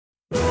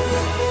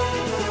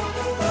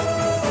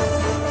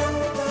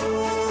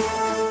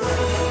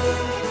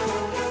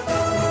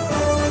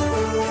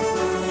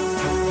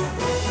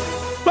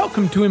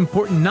Welcome to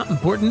Important Not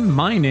Important.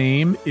 My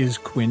name is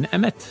Quinn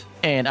Emmett.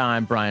 And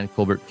I'm Brian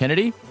Colbert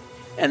Kennedy.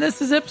 And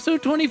this is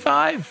episode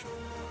 25.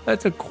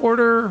 That's a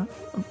quarter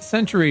of a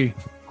century.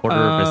 Quarter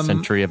of a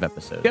century of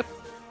episodes.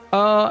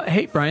 Yep.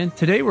 Hey, Brian,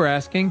 today we're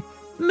asking,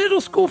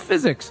 middle school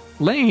physics,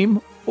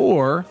 lame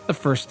or the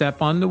first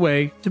step on the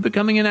way to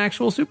becoming an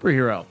actual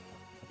superhero?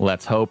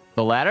 Let's hope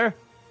the latter.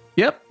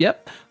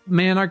 Yep.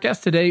 Man, our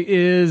guest today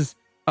is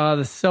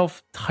the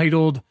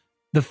self-titled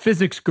The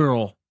Physics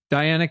Girl,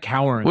 Diana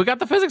Cowan. We got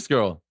the physics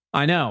girl.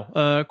 I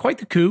know. Quite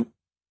the coup.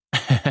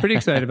 Pretty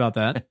excited about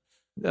that.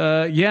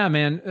 Yeah,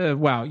 man.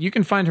 Wow. You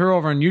can find her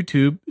over on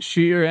YouTube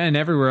and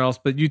everywhere else,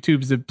 but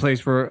YouTube's a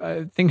place where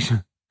I think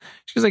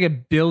she's like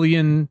 1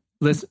 billion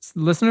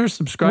listeners,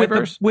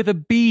 subscribers. With a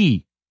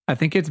B. I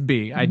think it's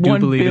B. I do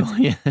believe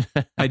billion.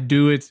 I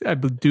do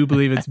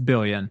believe it's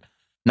billion.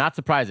 Not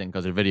surprising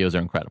because her videos are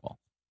incredible.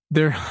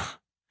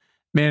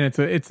 Man,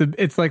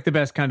 it's like the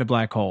best kind of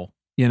black hole,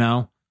 you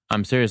know?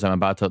 I'm serious.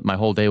 My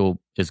whole day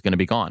is going to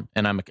be gone,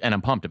 and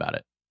I'm pumped about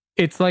it.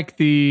 It's like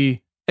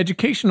the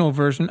educational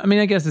version. I mean,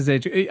 I guess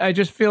I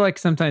just feel like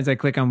sometimes I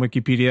click on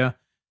Wikipedia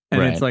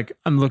and It's like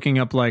I'm looking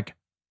up like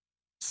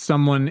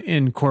someone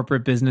in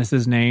corporate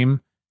business's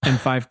name, and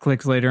 5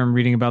 clicks later I'm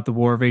reading about the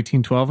War of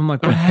 1812. I'm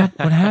like,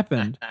 what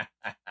happened?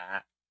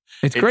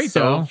 It's great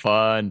so though.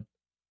 Fun.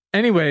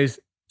 Anyways,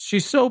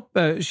 she's so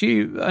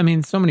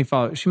so many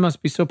followers. She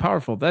must be so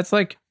powerful. That's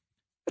like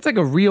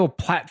a real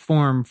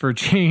platform for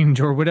change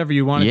or whatever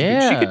you want it to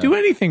be. She could do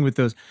anything with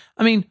those.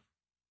 I mean,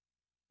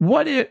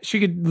 what if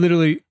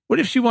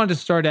she wanted to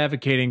start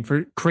advocating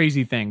for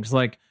crazy things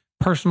like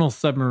personal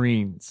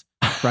submarines,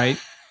 right?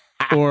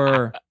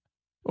 or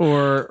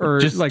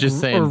just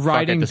saying, or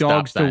riding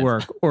dogs to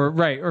work,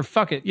 or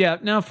fuck it. Yeah,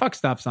 no, fuck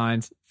stop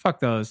signs. Fuck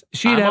those.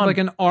 She'd have like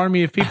an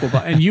army of people,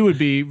 and you would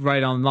be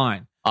right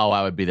online. Oh,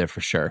 I would be there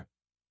for sure.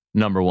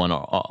 Number one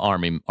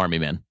army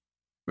man.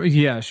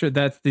 Yeah, sure.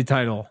 That's the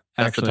title.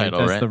 That's the title,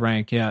 that's right? the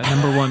rank. Yeah,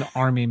 number 1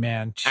 army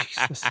man.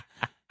 Jesus.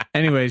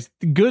 Anyways,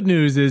 the good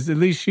news is at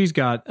least she's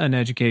got an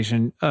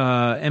education.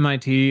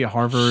 MIT,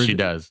 Harvard. She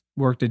does.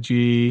 Worked at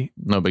GE.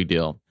 No big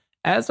deal.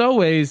 As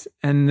always,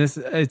 and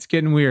it's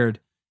getting weird.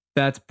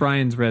 That's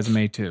Brian's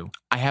resume too.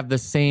 I have the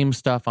same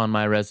stuff on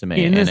my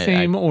resume in the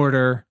same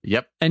order.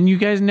 Yep. And you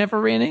guys never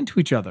ran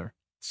into each other.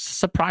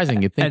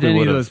 Surprising. You'd think at we any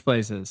would of those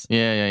places.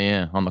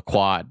 Yeah. On the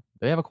quad. Do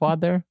they have a quad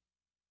there?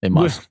 They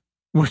must.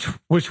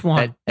 Which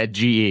one? At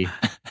GE.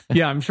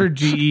 Yeah, I'm sure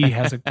GE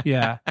has a.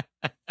 Yeah.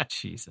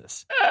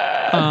 Jesus.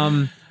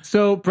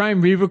 So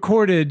Brian, we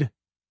recorded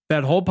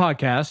that whole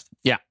podcast.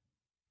 Yeah.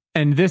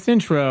 And this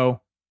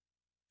intro,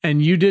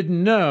 and you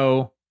didn't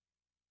know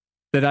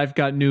that I've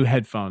got new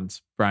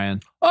headphones, Brian.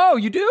 Oh,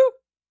 you do?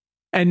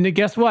 And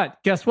guess what?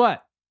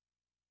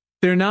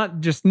 They're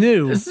not just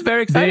new. This is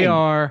very exciting. They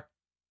are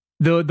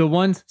the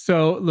ones.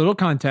 So, little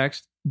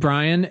context.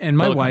 Brian and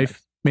my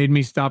wife made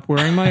me stop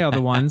wearing my other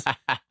ones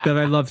that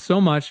I love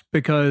so much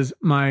because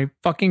my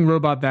fucking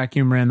robot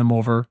vacuum ran them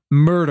over.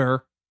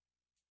 Murder.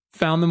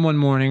 Found them one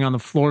morning on the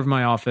floor of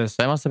my office.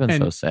 That must have been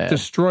so sad.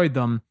 Destroyed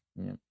them.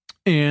 Yeah.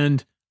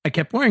 And I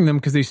kept wearing them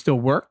because they still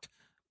worked,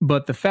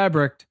 but the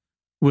fabric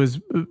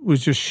was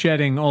just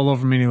shedding all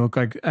over me. And it looked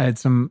like I had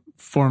some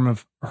form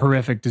of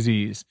horrific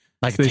disease.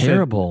 Like so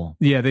terrible.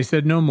 They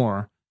said no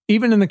more.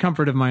 Even in the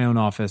comfort of my own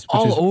office. Which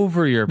all is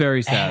over your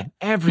very sad.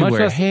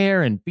 Everywhere.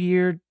 Hair and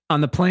beard. On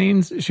the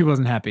planes, she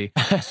wasn't happy.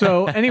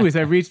 So anyways,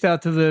 I reached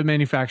out to the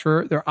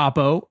manufacturer. They're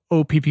Oppo,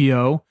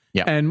 OPPO.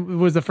 Yeah. And it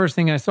was the first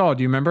thing I saw.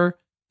 Do you remember?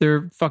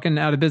 They're fucking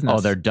out of business.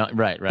 Oh, they're done.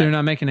 Right. They're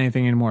not making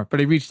anything anymore.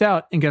 But I reached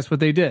out, and guess what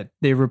they did?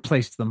 They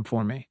replaced them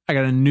for me. I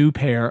got a new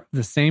pair,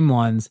 the same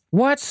ones.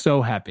 What?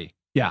 So happy.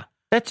 Yeah.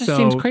 That just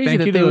seems crazy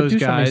that they would do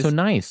something so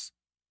nice.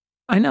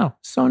 I know.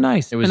 So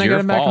nice. It was and I got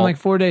them back in like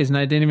 4 days, and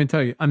I didn't even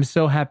tell you. I'm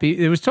so happy.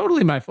 It was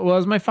totally my fault. Well, it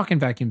was my fucking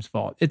vacuum's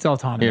fault. It's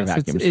autonomous. Your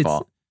vacuum's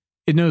fault.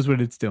 It knows what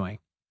it's doing.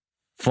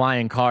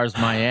 Flying cars,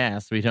 my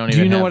ass. We don't even.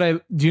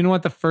 Do you know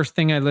what the first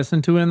thing I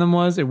listened to in them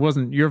was? It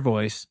wasn't your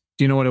voice.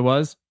 Do you know what it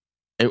was?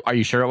 Are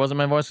you sure it wasn't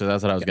my voice? Because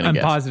that's what I was going to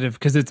guess. I'm positive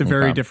because it's a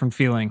very different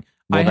feeling.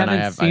 Well, I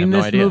haven't seen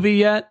this movie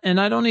yet, and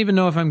I don't even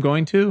know if I'm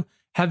going to.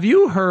 Have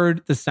you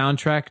heard the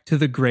soundtrack to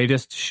The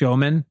Greatest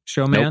Showman?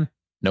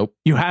 Nope.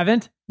 You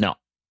haven't? No.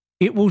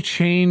 It will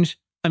change.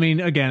 I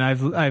mean,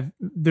 again,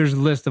 there's a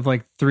list of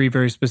like 3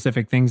 very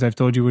specific things I've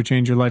told you would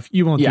change your life.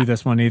 You won't do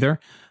this one either.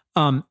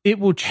 It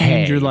will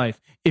change your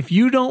life. If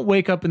you don't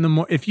wake up in the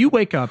morning, if you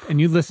wake up and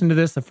you listen to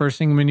this the first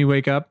thing when you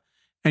wake up,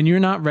 and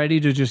you're not ready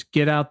to just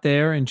get out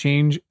there and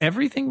change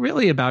everything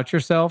really about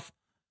yourself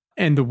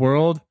and the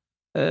world,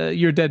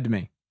 you're dead to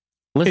me.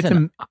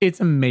 Listen, it's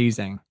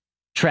amazing.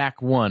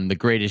 Track 1, The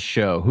Greatest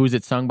Show. Who's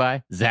it sung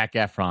by? Zac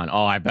Efron.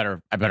 Oh, I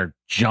better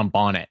jump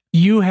on it.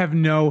 You have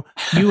no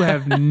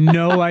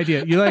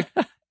idea. You're like,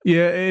 you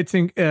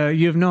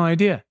have no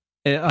idea.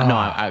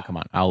 No, come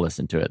on. I'll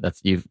listen to it.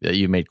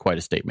 You've made quite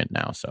a statement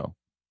now. So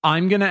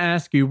I'm going to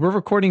ask you, we're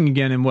recording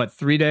again in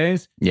 3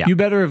 days? Yeah. You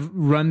better have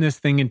run this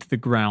thing into the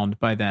ground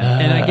by then.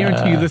 And I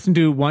guarantee you listen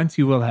to it once,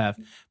 you will have.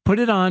 Put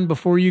it on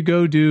before you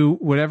go do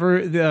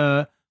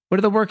whatever What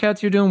are the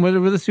workouts you're doing with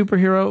a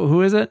superhero?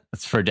 Who is it?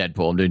 It's for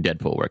Deadpool. I'm doing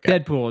Deadpool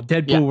workouts. Deadpool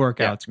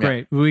workouts.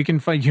 Great. You can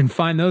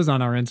find those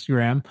on our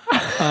Instagram.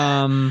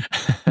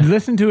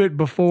 Listen to it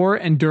before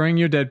and during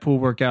your Deadpool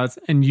workouts,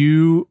 and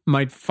you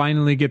might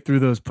finally get through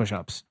those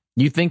push-ups.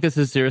 You think this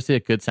is seriously a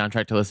good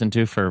soundtrack to listen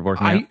to for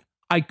working out?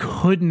 I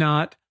could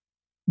not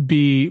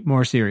be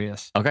more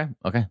serious. Okay.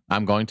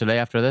 I'm going today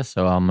after this,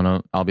 so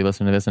I'll be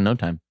listening to this in no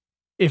time.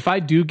 If I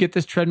do get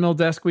this treadmill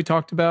desk we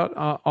talked about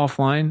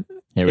offline,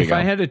 if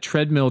I had a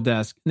treadmill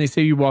desk and they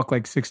say you walk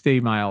like 6 to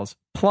 8 miles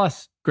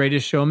plus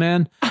Greatest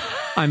Showman,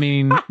 I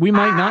mean, we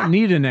might not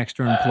need an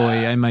extra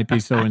employee. I might be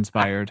so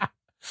inspired.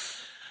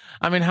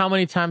 I mean, how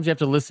many times do you have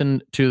to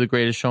listen to the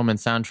Greatest Showman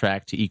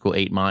soundtrack to equal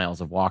 8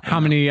 miles of walking? How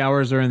many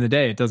hours are in the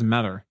day? It doesn't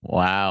matter.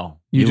 Wow.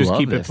 You just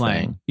keep it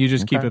playing. You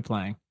just keep it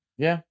playing.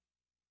 Yeah.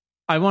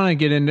 I want to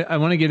get into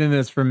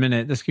this for a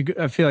minute.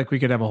 I feel like we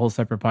could have a whole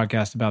separate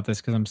podcast about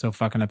this because I'm so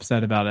fucking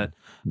upset about it.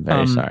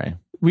 Very sorry.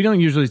 We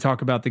don't usually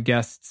talk about the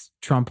guest's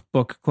Trump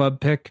book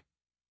club pick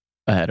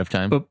ahead of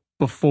time. But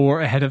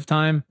ahead of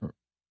time.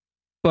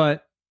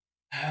 But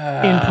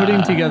in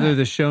putting together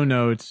the show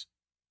notes,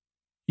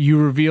 you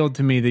revealed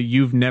to me that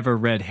you've never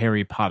read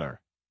Harry Potter.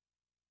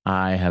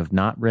 I have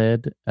not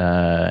read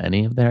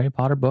any of the Harry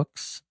Potter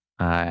books.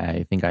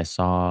 I think I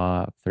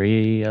saw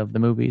 3 of the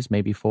movies,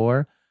 maybe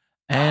 4.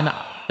 And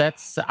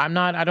I'm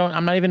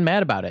not even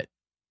mad about it.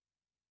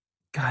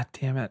 God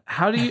damn it.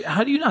 How do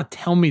you not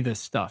tell me this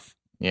stuff?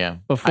 Yeah.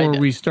 Before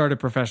we start a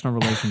professional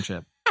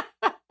relationship.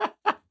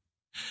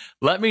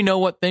 Let me know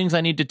what things I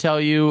need to tell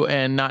you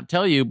and not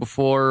tell you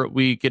before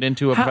we get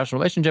into a professional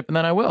relationship, and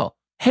then I will.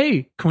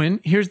 Hey,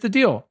 Quinn, here's the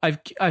deal.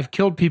 I've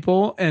killed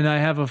people, and I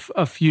have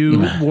a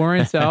few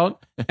warrants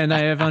out, and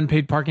I have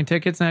unpaid parking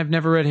tickets, and I've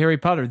never read Harry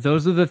Potter.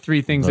 Those are the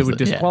 3 things that would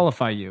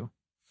disqualify you.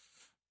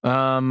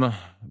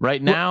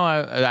 Right now,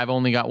 I've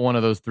only got one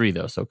of those 3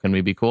 though. So can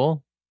we be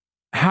cool?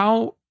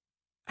 How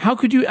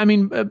could you? I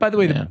mean, by the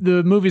way,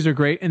 the movies are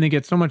great, and they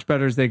get so much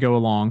better as they go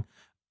along,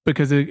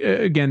 because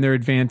again, they're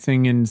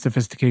advancing in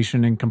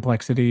sophistication and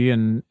complexity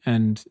and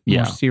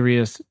more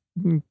serious.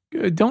 You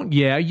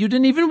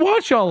didn't even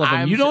watch all of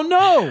them. You don't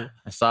know.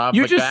 I saw.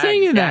 You're just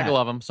saying that.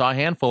 Of them. Saw a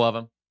handful of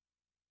them.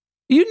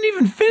 You didn't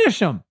even finish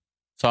them.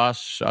 Saw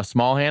a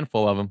small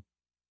handful of them.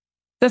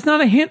 That's not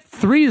a hint.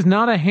 3 is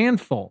not a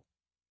handful.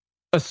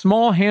 A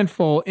small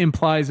handful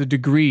implies a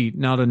degree,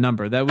 not a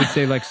number. That would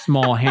say like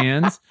small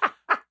hands.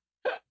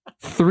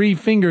 3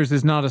 fingers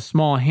is not a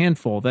small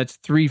handful. That's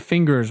 3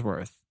 fingers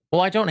worth.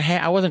 Well, I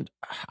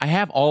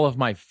have all of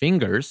my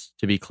fingers,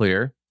 to be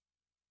clear.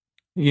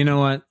 You know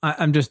what?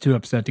 I'm just too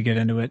upset to get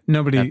into it.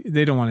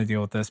 They don't want to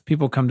deal with this.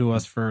 People come to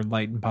us for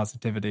light and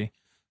positivity.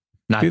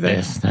 Not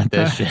this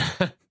shit.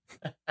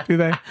 Do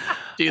they?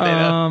 Do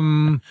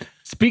they?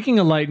 Speaking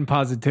of light and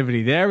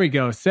positivity, there we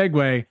go.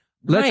 Segue.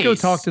 Let's go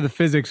talk to the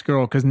physics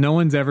girl, because no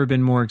one's ever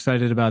been more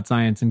excited about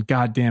science, and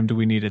goddamn do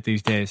we need it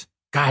these days.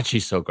 God,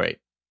 she's so great.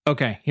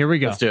 Okay, here we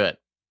go. Let's do it.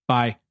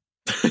 Bye.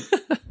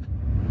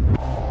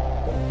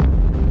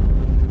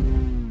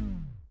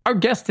 Our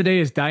guest today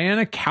is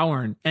Diana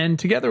Cowern, and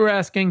together we're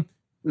asking,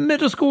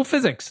 middle school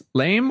physics,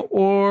 lame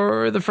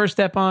or the first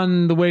step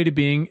on the way to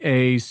being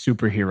a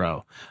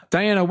superhero?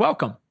 Diana,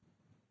 welcome.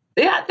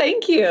 Yeah,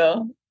 thank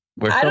you.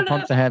 We're so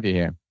pumped to have you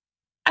here.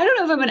 I don't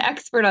know if I'm an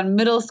expert on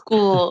middle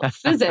school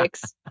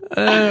physics.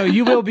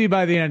 You will be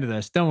by the end of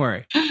this. Don't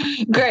worry.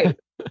 Great.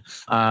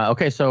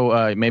 Okay,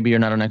 so maybe you're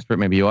not an expert,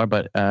 maybe you are,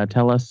 but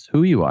tell us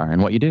who you are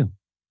and what you do.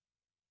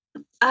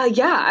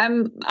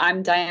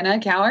 I'm Diana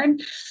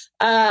Cowern.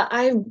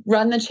 I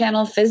run the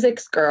channel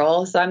Physics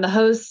Girl, so I'm the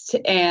host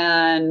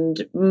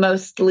and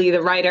mostly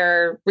the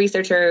writer,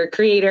 researcher,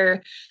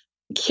 creator,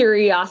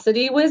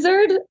 curiosity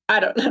wizard. I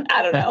don't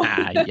know.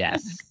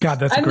 Yes. God,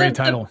 that's a great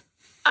title.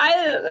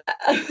 I've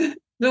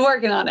been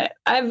working on it.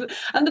 I'm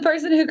the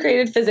person who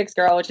created Physics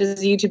Girl, which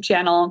is a YouTube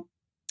channel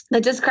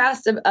that just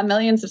crossed 1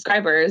 million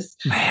subscribers.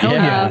 Hell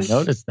yeah, I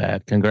noticed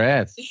that.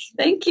 Congrats.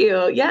 Thank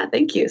you. Yeah,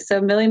 thank you. So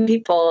 1 million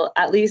people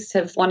at least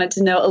have wanted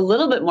to know a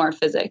little bit more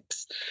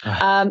physics.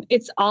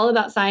 It's all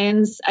about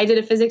science. I did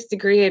a physics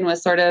degree and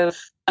was sort of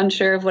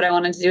unsure of what I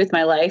wanted to do with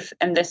my life.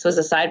 And this was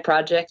a side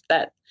project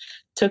that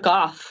took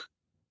off.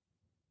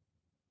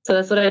 So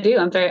that's what I do.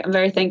 I'm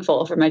very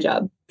thankful for my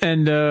job.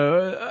 And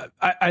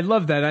I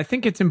love that. I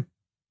think it's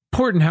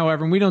important,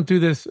 however, and we don't do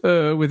this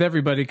with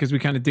everybody because we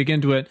kind of dig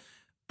into it,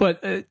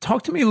 but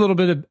talk to me a little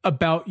bit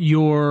about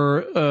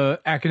your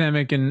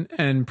academic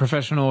and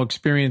professional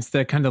experience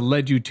that kind of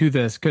led you to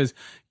this, because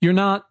you're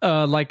not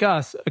like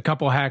us, a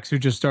couple hacks who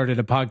just started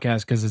a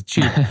podcast because it's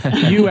cheap.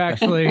 You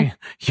actually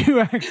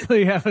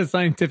have a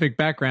scientific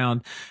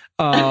background,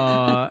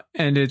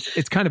 and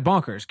it's kind of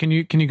bonkers. Can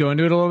you go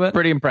into it a little bit?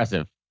 Pretty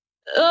impressive.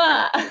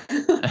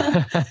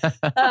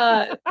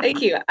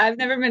 Thank you. I've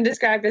never been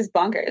described as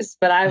bonkers,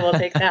 but I will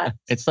take that.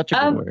 It's such a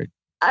good word.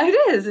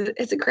 It is.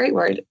 It's a great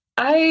word.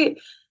 I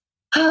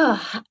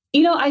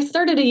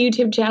started a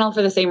YouTube channel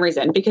for the same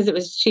reason, because it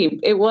was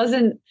cheap. It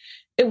wasn't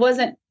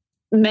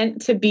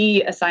meant to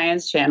be a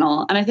science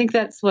channel. And I think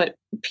that's what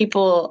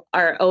people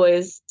are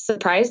always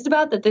surprised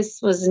about, that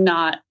this was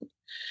not.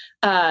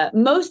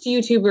 Most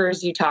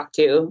YouTubers you talk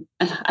to,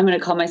 I'm going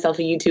to call myself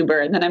a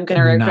YouTuber and then I'm going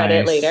to regret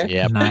it later.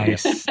 Yeah,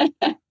 Nice.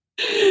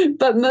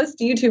 But most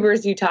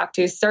YouTubers you talk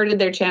to started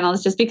their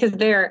channels just because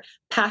they're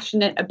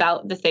passionate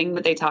about the thing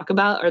that they talk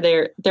about, or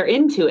they're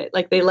into it.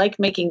 Like they like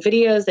making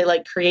videos, they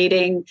like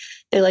creating,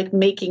 they like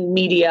making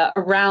media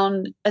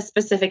around a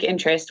specific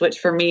interest, which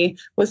for me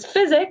was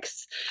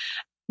physics.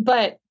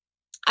 But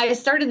I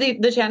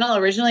started the channel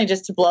originally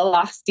just to blow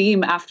off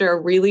steam after a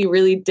really,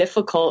 really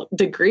difficult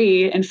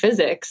degree in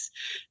physics,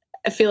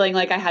 feeling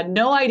like I had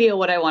no idea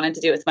what I wanted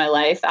to do with my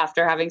life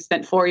after having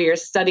spent 4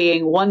 years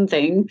studying one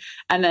thing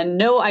and then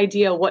no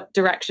idea what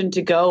direction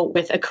to go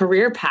with a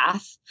career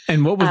path.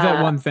 And what was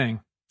that one thing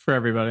for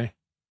everybody?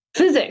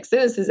 Physics. It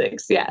was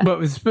physics, yeah.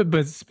 But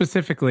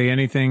specifically,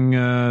 anything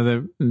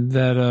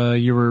that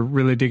you were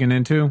really digging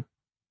into?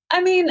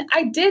 I mean,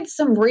 I did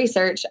some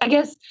research. I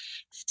guess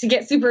to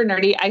get super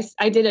nerdy,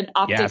 I did an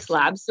optics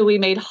lab. So we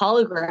made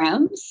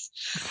holograms.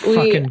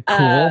 Fucking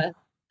cool.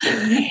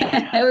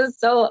 It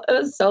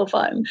was so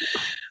fun.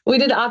 We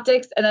did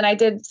optics, and then I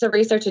did some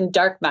research in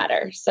dark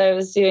matter. So I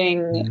was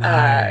doing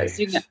a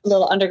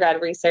little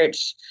undergrad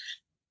research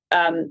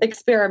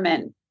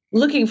experiment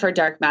looking for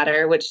dark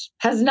matter, which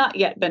has not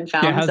yet been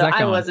found. Yeah, so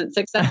I wasn't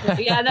successful.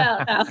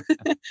 No.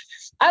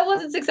 I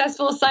wasn't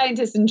successful.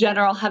 Scientists in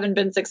general haven't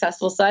been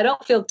successful. So I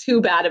don't feel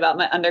too bad about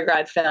my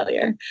undergrad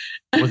failure.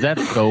 Was that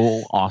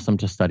so awesome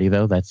to study,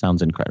 though? That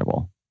sounds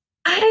incredible.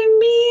 I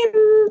mean,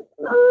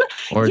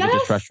 or is it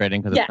just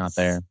frustrating because it's not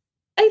there?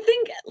 I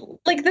think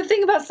like the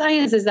thing about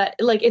science is that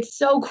like it's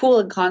so cool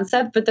in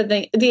concept, but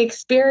the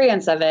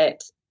experience of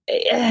it,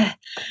 it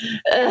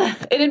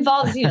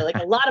involves, like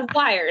a lot of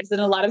wires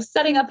and a lot of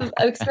setting up of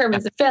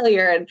experiments and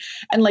failure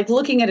and like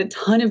looking at a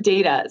ton of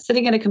data,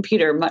 sitting at a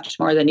computer much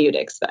more than you'd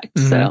expect.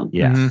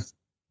 Mm-hmm. So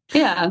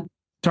yeah.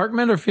 Dark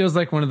matter feels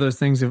like one of those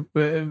things.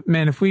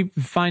 Man, if we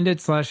find it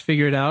 /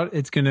 figure it out,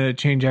 it's going to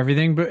change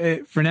everything.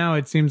 But for now,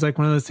 it seems like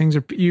one of those things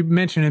you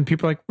mention and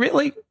people are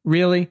like,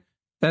 really?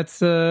 That's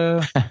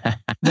the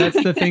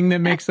thing that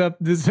makes up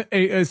this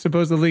a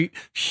supposedly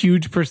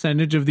huge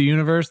percentage of the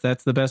universe.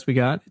 That's the best we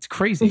got. It's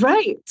crazy.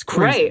 Right. It's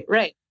crazy.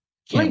 Right.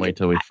 Can't wait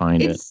till we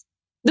find it.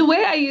 The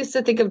way I used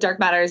to think of dark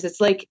matter is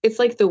it's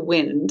like the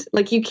wind.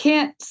 Like you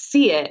can't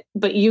see it,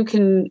 but you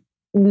can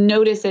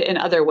notice it in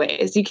other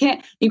ways. You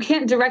can't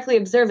directly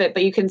observe it,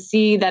 but you can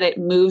see that it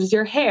moves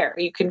your hair.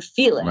 You can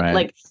feel it. Right.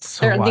 Like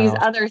there are these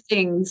other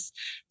things.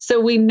 So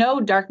we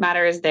know dark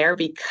matter is there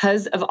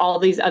because of all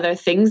these other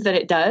things that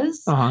it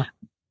does. Uh-huh.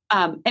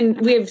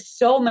 And we have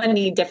so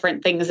many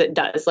different things it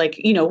does. Like,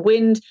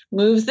 wind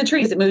moves the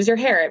trees. It moves your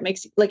hair. It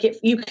makes like if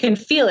you can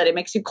feel it, it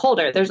makes you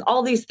colder. There's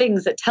all these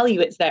things that tell you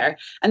it's there.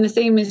 And the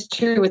same is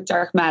true with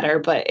dark matter,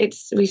 but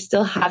we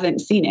still haven't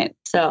seen it.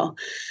 So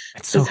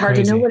it's hard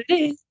to know what it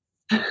is.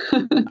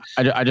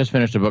 I just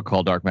finished a book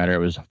called Dark Matter. It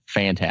was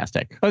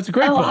fantastic. Oh, it's a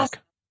great book. Awesome.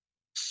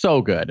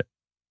 So good.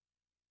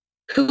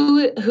 Who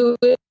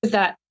is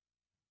that?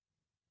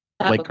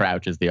 Blake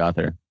Crouch is the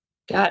author.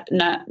 God,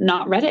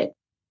 not read it.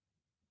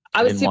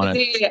 I was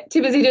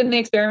too busy doing the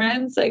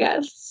experiments, I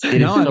guess.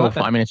 It is so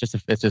fun. I mean, it's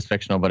just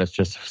fictional, but it's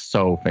just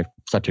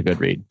such a good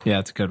read. Yeah,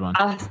 it's a good one.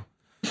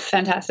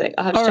 Fantastic.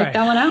 I'll have to check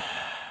that one out.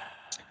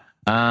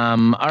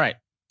 All right.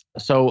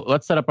 So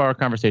let's set up our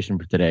conversation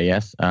for today.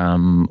 Yes,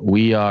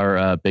 we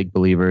are big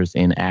believers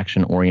in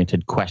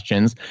action-oriented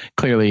questions.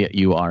 Clearly,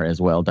 you are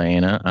as well,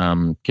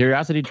 Diana.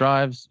 Curiosity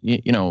drives,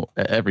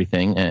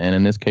 everything, and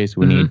in this case,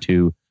 we need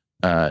to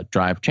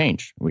drive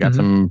change. We got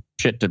some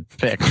shit to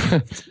fix.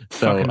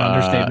 So,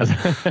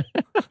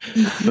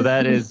 so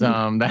that is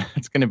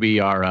that's going to be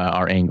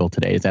our angle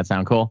today. Does that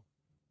sound cool?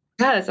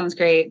 Yeah, that sounds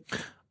great.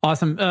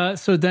 Awesome.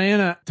 So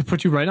Diana, to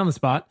put you right on the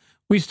spot,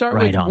 we start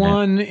with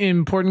one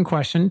important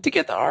question to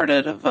get the heart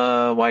out of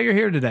why you're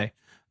here today.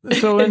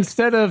 So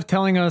instead of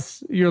telling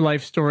us your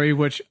life story,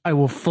 which I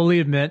will fully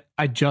admit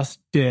I just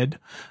did,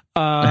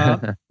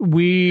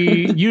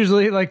 we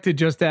usually like to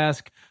just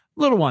ask,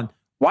 little one,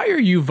 why are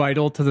you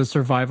vital to the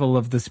survival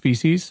of the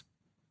species?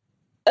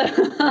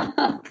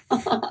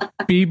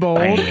 Be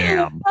bold.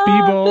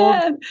 Be bold.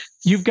 Man.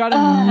 You've got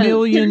 1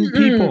 million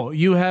people.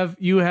 You have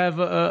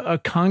a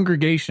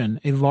congregation,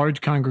 a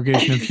large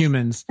congregation of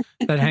humans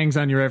that hangs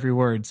on your every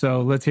word.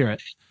 So let's hear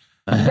it.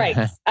 Right.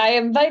 I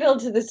am vital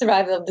to the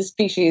survival of the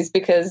species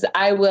because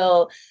I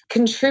will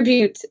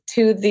contribute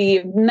to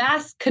the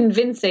mass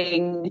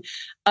convincing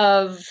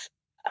of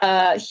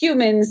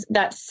humans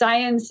that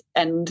science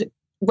and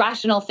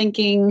rational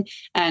thinking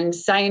and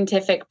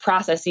scientific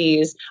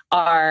processes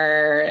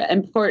are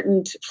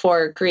important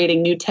for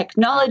creating new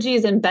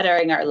technologies and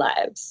bettering our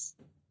lives.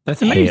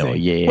 That's amazing. Hell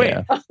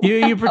yeah.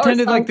 Wait, you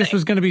pretended like this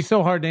was going to be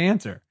so hard to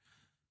answer.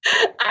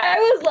 I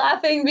was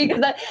laughing because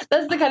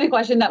that's the kind of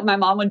question that my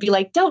mom would be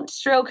like, don't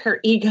stroke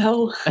her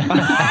ego.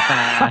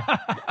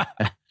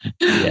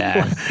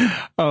 Yes.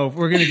 Oh,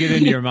 we're going to get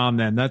into your mom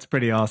then. That's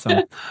pretty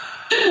awesome.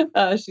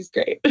 Oh, she's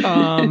great.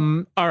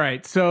 All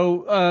right.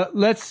 So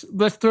let's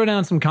throw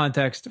down some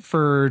context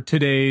for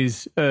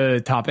today's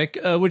topic,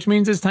 which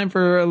means it's time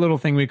for a little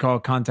thing we call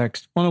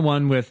Context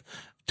 101 with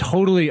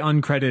totally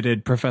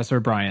uncredited Professor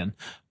Brian.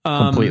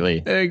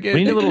 Completely. We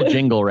need a little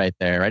jingle right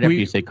there, right? After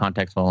you say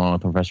Context 101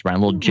 with Professor Brian,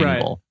 a little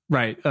jingle.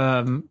 Right.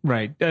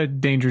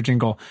 Danger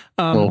jingle.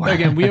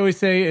 Again, we always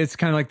say it's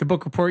kind of like the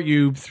book report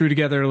you threw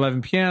together at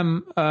 11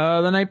 p.m.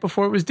 The night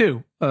before it was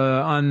due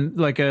on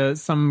like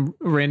some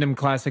random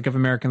classic of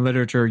American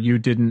literature you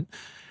didn't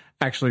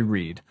actually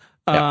read.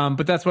 Yep.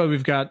 But that's why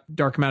we've got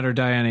Dark Matter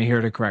Diana here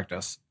to correct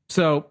us.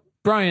 So,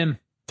 Brian,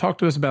 talk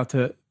to us about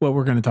what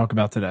we're going to talk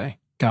about today.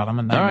 God, I'm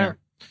a nightmare.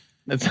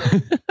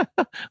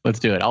 Let's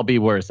do it. I'll be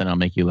worse and I'll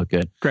make you look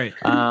good. Great.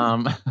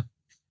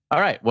 All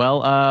right.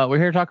 Well, we're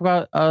here to talk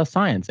about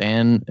science,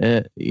 and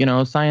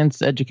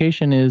science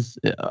education is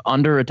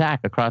under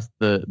attack across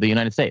the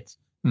United States.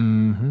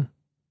 Mm-hmm.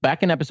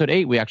 Back in episode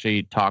 8, we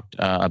actually talked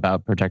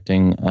about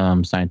protecting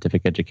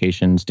scientific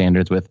education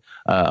standards with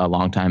a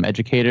longtime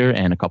educator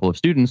and a couple of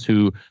students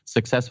who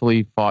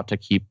successfully fought to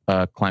keep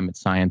climate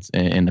science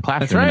in the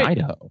classroom in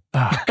Idaho.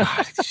 Oh,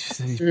 God.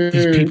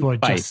 These people are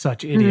just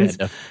such idiots.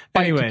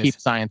 Anyways, to keep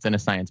science in a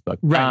science book.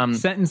 Right.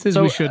 Sentences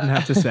we shouldn't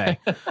have to say.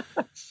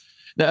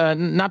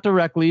 Not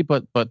directly,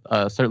 but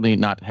certainly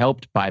not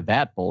helped by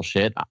that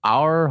bullshit.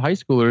 Our high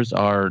schoolers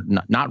are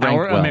not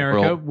ranked well.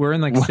 America, we're in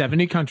like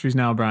 70 countries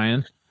now,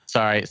 Brian.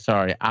 Sorry.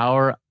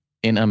 Our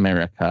in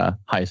America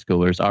high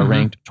schoolers are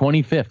ranked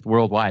 25th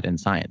worldwide in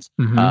science,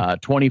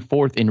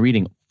 24th in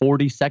reading,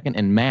 42nd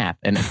in math,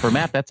 and for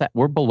math,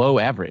 we're below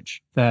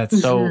average.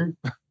 That's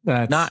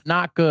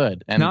not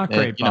good, and not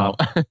great.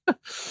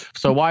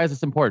 So why is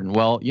this important?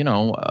 Well,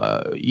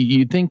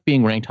 you'd think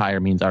being ranked higher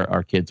means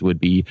our kids would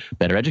be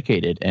better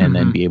educated and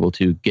then be able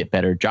to get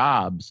better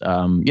jobs.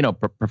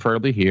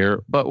 Preferably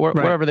here, but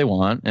wherever they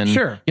want, and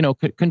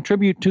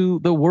contribute to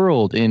the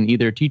world in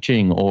either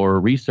teaching or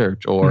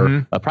research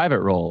or a private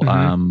role.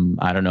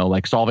 I don't know,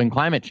 like solving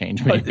climate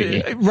change,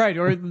 maybe. Right,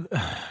 or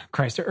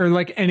Christ, or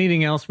like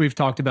anything else we've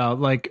talked about,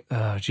 like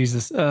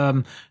Jesus.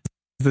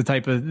 The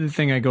type of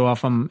thing I go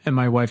off on, and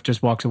my wife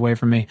just walks away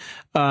from me.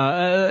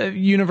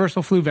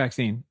 Universal flu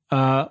vaccine,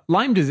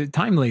 Lyme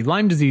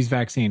disease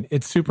vaccine.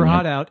 It's super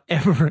hot out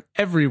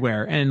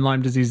everywhere, and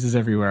Lyme disease is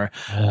everywhere.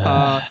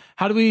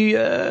 How do we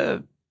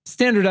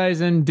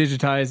standardize and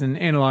digitize and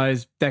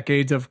analyze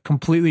decades of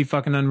completely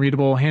fucking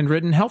unreadable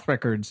handwritten health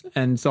records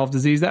and solve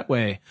disease that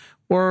way,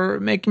 or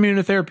make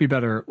immunotherapy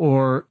better?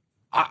 Or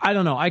I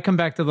don't know. I come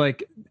back to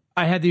like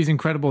I had these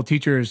incredible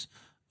teachers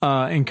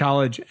in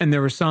college, and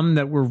there were some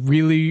that were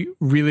really,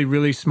 really,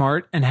 really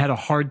smart and had a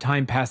hard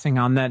time passing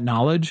on that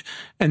knowledge.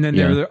 And then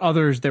there were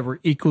others that were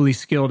equally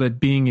skilled at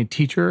being a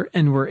teacher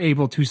and were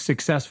able to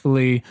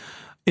successfully,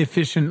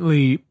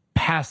 efficiently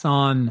pass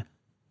on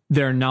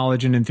their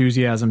knowledge and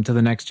enthusiasm to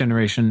the next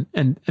generation.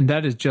 And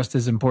that is just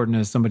as important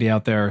as somebody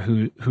out there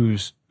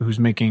who's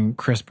making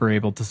CRISPR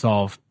able to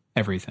solve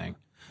everything.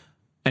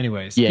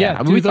 Anyways,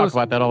 I mean, we talk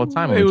about that all the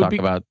time when we talk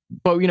about,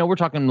 but we're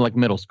talking like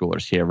middle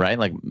schoolers here, right?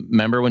 Like,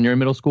 remember when you're in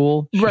middle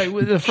school? Right.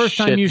 The first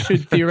time you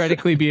should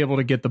theoretically be able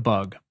to get the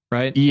bug,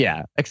 right?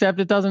 Yeah. Except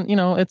it doesn't,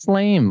 it's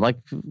lame. Like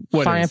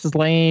science is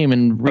lame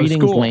and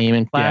reading's lame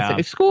and class.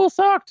 Yeah. School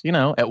sucked,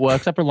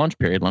 except for lunch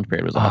period. Lunch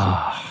period was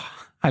awesome.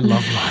 I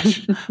love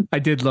lunch. I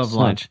did love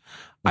lunch.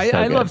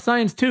 I love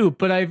science too,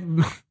 but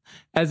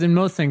as in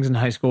most things in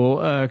high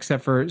school,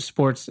 except for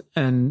sports,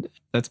 and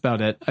that's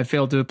about it, I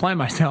failed to apply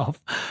myself.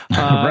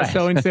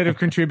 So instead of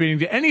contributing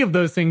to any of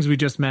those things we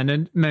just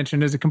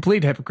mentioned as a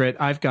complete hypocrite,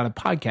 I've got a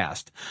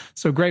podcast.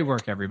 So great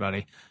work,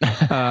 everybody.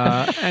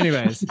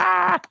 Anyways.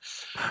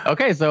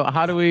 Okay, so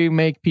how do we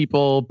make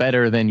people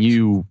better than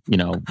you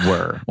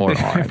were or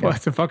are? Well,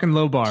 it's a fucking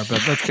low bar,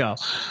 but let's go.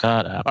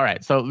 Shut up. All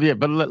right, so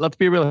but let's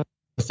be realistic.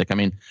 I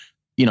mean,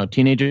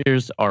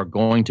 teenagers are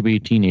going to be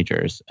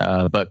teenagers,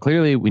 but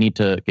clearly we need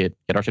to get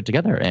our shit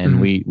together, and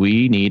we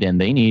need and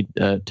they need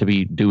to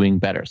be doing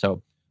better.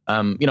 So,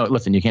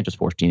 listen, you can't just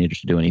force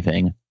teenagers to do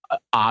anything.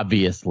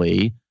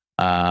 Obviously,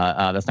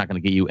 that's not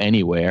going to get you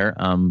anywhere.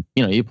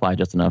 You apply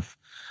just enough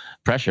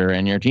pressure,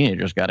 and your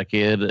teenager's got a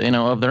kid,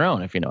 of their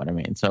own, if you know what I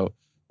mean. So,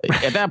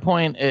 at that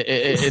point,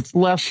 it's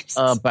less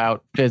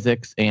about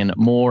physics and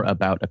more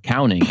about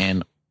accounting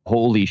and.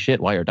 Holy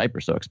shit, why are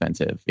diapers so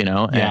expensive?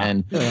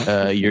 And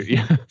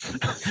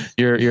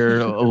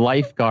your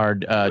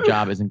lifeguard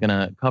job isn't going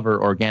to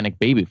cover organic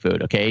baby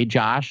food. Okay,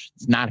 Josh,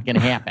 it's not going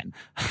to happen.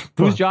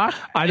 Who's Josh?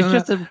 He's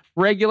just a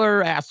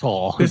regular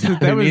asshole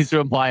that needs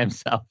to apply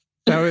himself.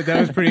 That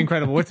was pretty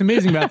incredible. What's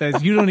amazing about that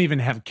is you don't even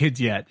have kids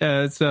yet.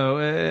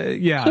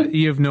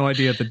 You have no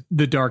idea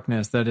the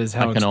darkness that is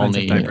how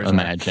expensive diapers are. I can only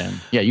imagine.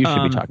 Yeah, you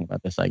should be talking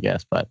about this, I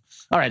guess. But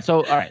all right,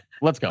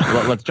 let's go.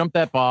 Let's jump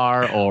that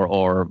bar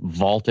or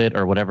vault it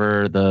or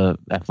whatever the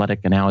athletic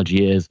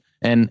analogy is,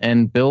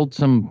 and build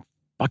some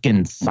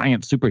fucking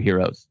science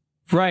superheroes.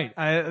 Right.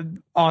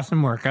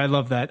 Awesome work. I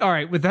love that. All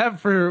right. With that,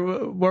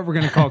 for what we're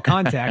going to call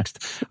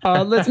context,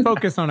 let's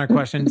focus on our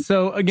question.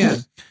 So again,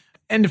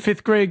 end of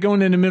 5th grade,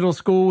 going into middle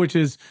school, which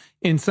is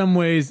in some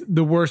ways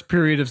the worst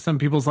period of some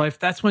people's life.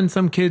 That's when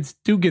some kids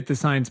do get the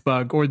science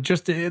bug, or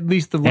just at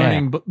least the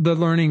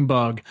learning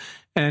bug.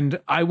 And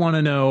I want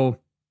to know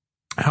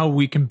how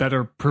we can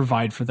better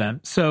provide for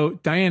them. So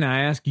Diana, I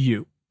ask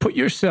you, put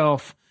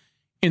yourself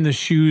in the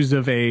shoes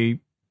of a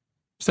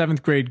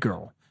 7th grade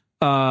girl.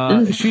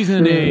 She's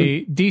in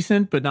a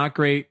decent but not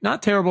great,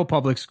 not terrible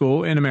public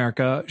school in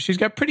America. She's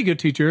got pretty good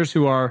teachers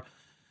who are,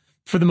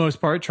 for the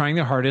most part, trying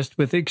their hardest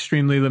with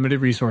extremely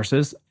limited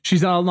resources.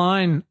 She's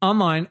online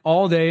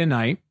all day and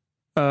night,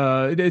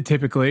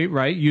 typically,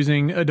 right?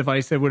 Using a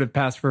device that would have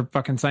passed for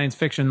fucking science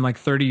fiction like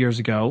 30 years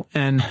ago,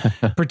 and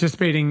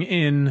participating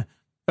in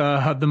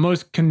the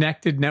most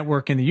connected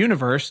network in the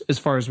universe, as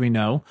far as we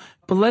know.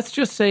 But let's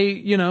just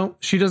say,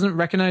 she doesn't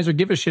recognize or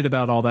give a shit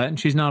about all that, and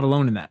she's not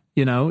alone in that.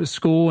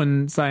 School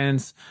and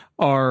science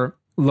are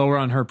lower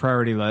on her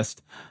priority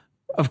list.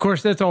 Of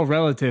course, that's all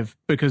relative,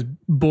 because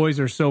boys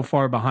are so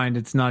far behind,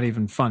 it's not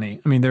even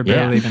funny. I mean, they're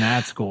barely even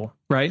at school,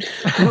 right?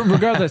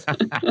 Regardless,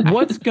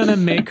 what's going to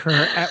make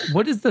her,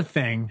 what is the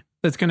thing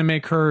that's going to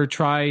make her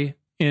try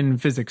in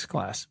physics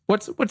class?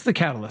 What's the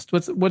catalyst?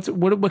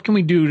 What can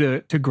we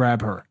do to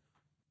grab her?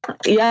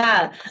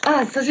 Yeah,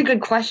 such a good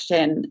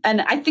question.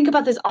 And I think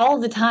about this all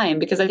the time,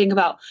 because I think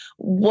about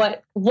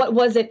what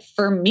was it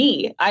for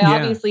me? I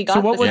obviously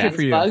got the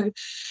science bug.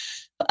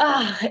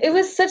 It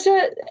was such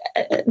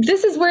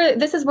this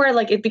is where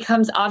like it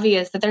becomes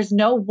obvious that there's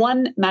no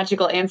one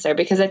magical answer,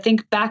 because I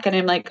think back and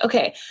I'm like,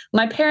 okay,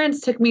 my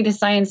parents took me to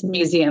science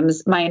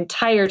museums my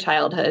entire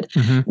childhood.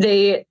 Mm-hmm.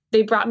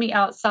 They brought me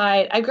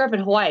outside. I grew up in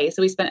Hawaii,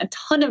 so we spent a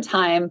ton of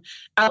time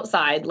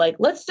outside. Like,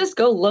 let's just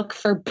go look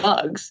for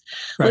bugs.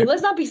 Right. Like,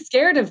 let's not be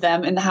scared of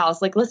them in the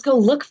house. Like, let's go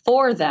look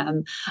for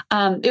them.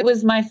 It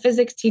was my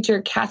physics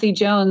teacher, Kathy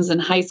Jones, in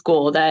high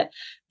school that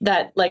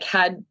like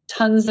had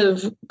tons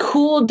of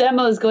cool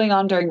demos going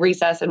on during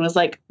recess, and was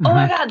like, oh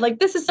my God, like,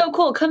 this is so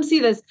cool. Come see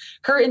this.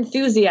 Her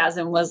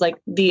enthusiasm was like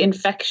the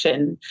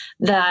infection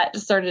that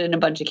started in a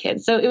bunch of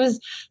kids. So it was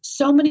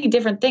so many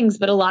different things,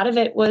 but a lot of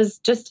it was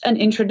just an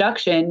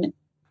introduction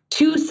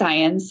to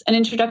science, an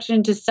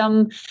introduction to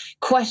some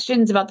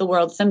questions about the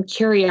world, some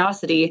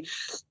curiosity.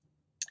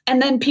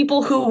 And then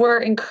people who were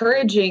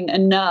encouraging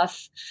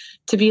enough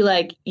to be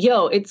like,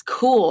 yo, it's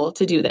cool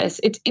to do this.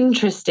 It's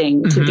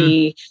interesting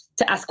to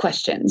ask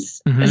questions.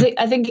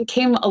 I think it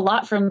came a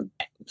lot from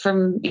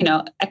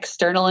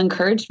external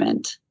encourage.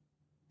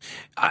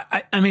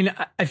 I mean,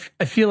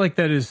 I feel like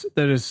that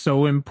is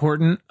so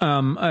important.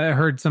 I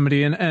heard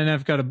somebody, and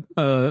I've got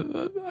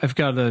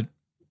a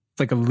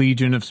like a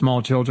legion of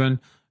small children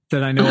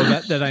that I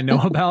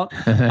know about,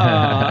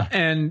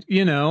 and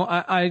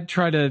I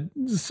try to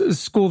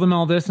school them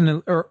all this,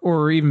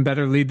 or even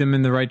better, lead them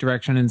in the right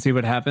direction and see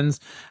what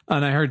happens.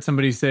 And I heard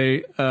somebody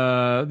say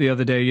the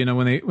other day,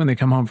 when they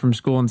come home from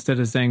school, instead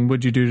of saying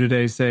 "What'd you do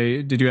today?"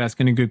 say, "Did you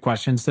ask any good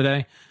questions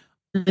today?"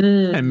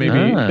 And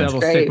maybe that'll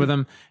stick with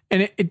them.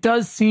 And it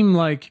does seem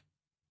like,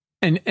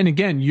 and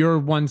again, you're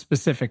one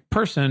specific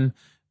person.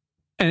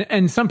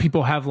 And some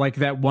people have like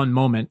that one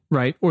moment,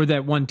 right? Or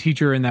that one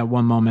teacher in that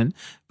one moment.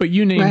 But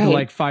you named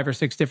like 5 or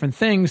 6 different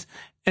things.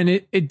 And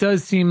it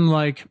does seem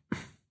like,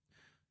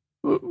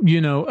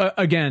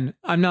 again,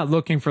 I'm not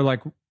looking for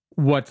like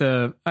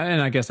and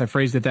I guess I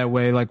phrased it that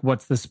way, like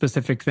what's the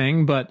specific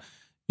thing, but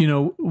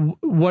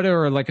what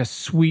are like a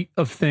suite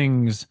of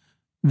things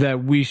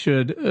that we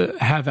should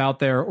have out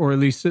there, or at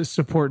least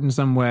support in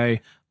some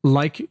way,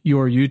 like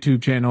your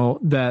YouTube channel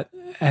that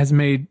has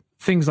made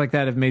things like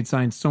that, have made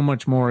science so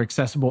much more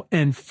accessible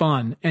and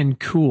fun and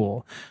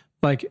cool.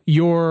 Like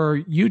your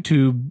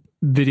YouTube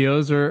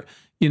videos are,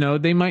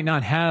 they might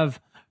not have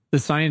the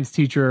science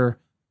teacher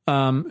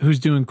who's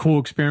doing cool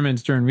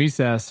experiments during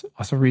recess.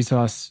 Also,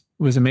 recess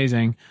was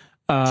amazing.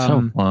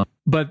 So fun.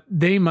 But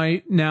they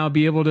might now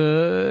be able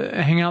to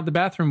hang out in the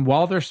bathroom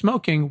while they're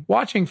smoking,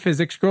 watching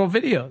Physics Girl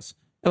videos.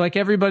 Like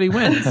everybody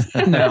wins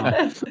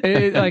now. It's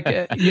like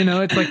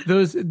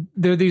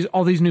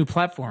all these new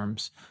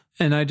platforms.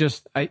 And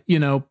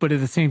but at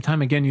the same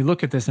time, again, you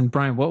look at this, and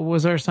Brian, what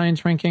was our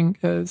science ranking?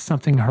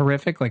 Something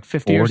horrific, like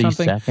 50 or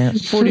something?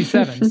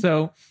 47.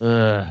 So,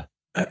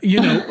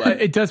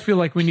 it does feel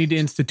like we need to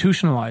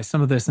institutionalize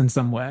some of this in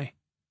some way.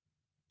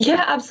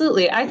 Yeah,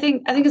 absolutely. I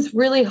think it's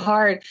really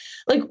hard.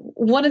 Like,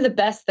 one of the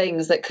best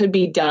things that could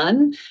be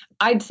done,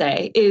 I'd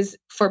say, is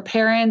for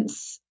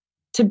parents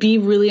to be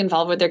really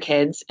involved with their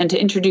kids and to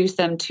introduce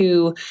them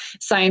to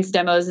science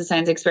demos and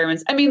science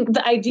experiments. I mean,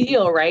 the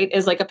ideal, right,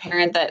 is like a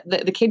parent that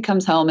the kid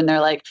comes home and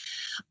they're like,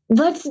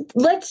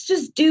 let's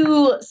just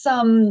do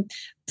some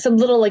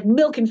little like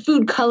milk and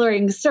food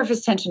coloring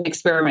surface tension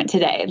experiment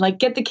today, and like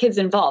get the kids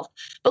involved.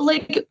 But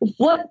like,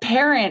 what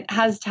parent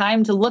has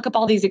time to look up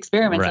all these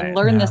experiments and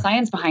learn the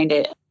science behind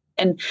it?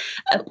 And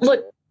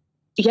look,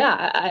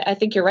 yeah, I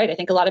think you're right. I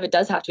think a lot of it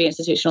does have to be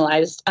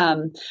institutionalized.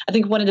 I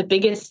think one of the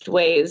biggest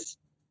ways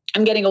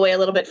I'm getting away a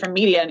little bit from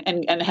media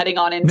and heading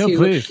on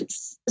into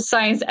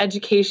science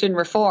education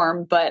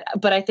reform. But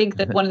I think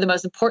that one of the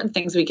most important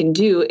things we can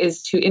do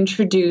is to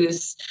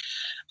introduce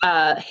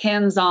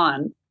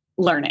hands-on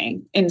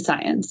learning in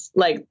science.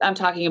 Like I'm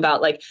talking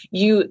about like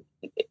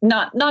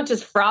not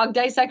just frog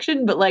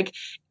dissection, but like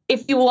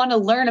if you want to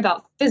learn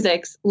about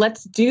physics,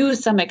 let's do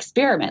some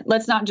experiment.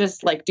 Let's not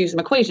just like do some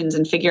equations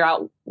and figure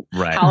out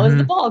how is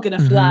the ball going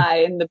to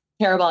fly in the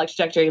parabolic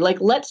trajectory.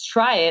 Like, let's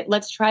try it.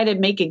 Let's try to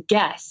make a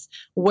guess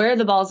where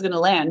the ball is going to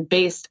land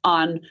based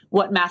on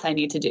what math I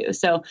need to do.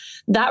 So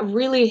that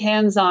really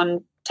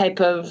hands-on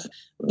type of,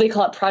 they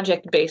call it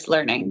project-based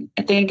learning,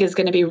 I think is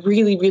going to be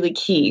really, really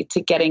key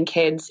to getting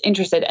kids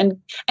interested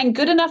and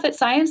good enough at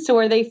science to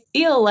where they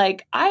feel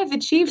like I've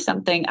achieved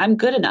something. I'm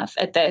good enough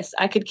at this.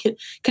 I could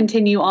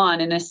continue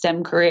on in a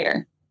STEM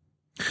career.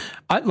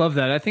 I love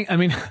that.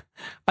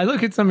 I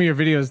look at some of your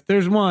videos.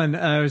 There's one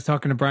I was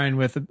talking to Brian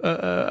with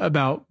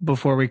about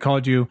before we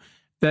called you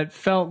that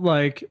felt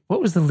like, what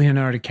was the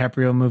Leonardo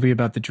DiCaprio movie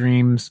about the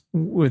dreams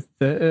with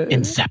the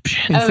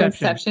Inception?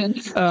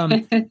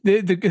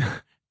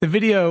 The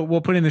video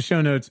we'll put in the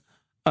show notes.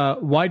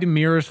 Why do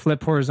mirrors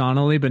flip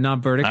horizontally but not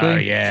vertically? Oh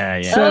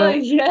yeah. So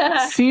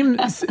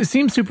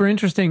seems super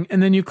interesting.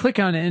 And then you click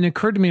on it, and it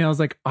occurred to me. I was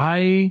like,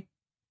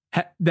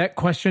 that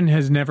question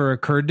has never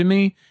occurred to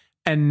me,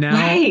 and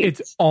now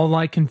it's all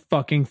I can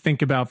fucking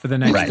think about for the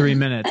next 3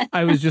 minutes.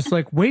 I was just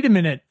like, wait a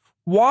minute,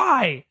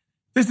 why?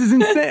 This is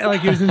insane.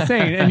 Like, it was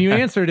insane, and you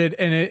answered it,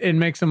 and it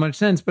makes so much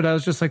sense. But I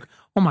was just like,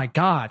 oh my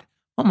god,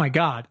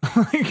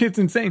 like it's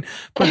insane.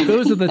 But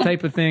those are the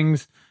type of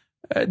things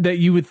that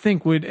you would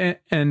think would,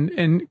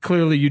 and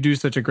clearly you do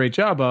such a great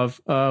job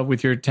of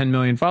with your 10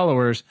 million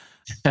followers.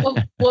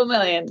 1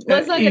 million.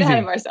 Let's not get ahead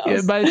of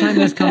ourselves. By the time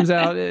this comes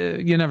out,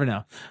 you never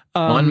know.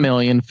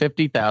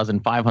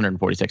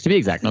 1,050,546 to be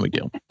exact. No big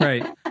deal.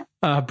 Right.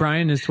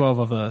 Brian is 12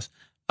 of those.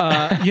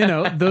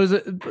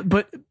 Those,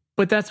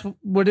 but that's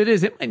what it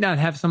is. It might not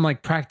have some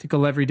like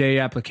practical everyday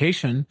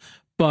application,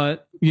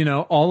 but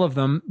all of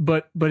them.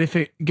 But if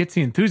it gets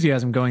the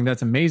enthusiasm going,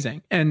 that's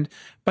amazing. And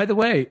by the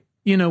way,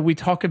 we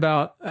talk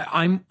about,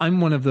 I'm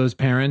one of those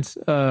parents,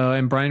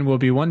 and Brian will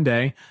be one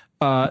day,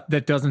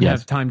 that doesn't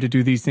have time to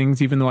do these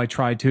things, even though I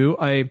try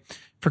to.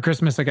 For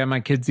Christmas, I got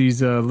my kids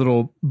these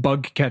little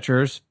bug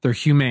catchers. They're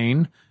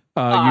humane.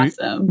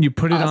 Awesome. You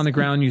put it on the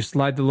ground, you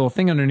slide the little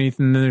thing underneath,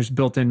 and then there's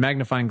built-in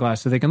magnifying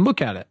glass so they can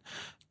look at it.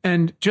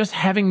 And just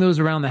having those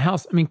around the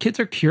house, kids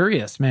are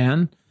curious,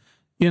 man.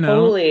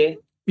 Totally.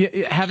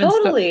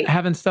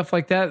 Having stuff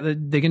like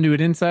that they can do it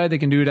inside, they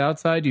can do it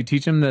outside. You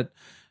teach them that,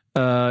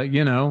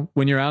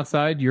 when you're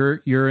outside,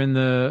 you're in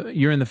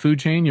the food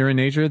chain, you're in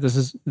nature.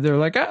 They're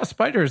like,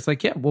 spiders.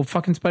 Like, yeah, well,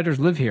 fucking spiders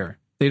live here.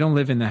 They don't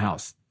live in the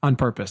house on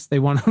purpose. They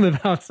want to live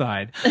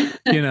outside.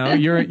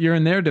 You're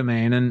in their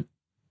domain. And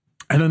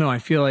I don't know. I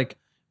feel like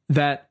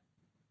that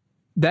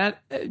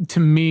to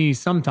me,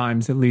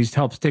 sometimes at least,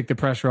 helps take the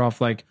pressure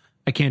off. Like,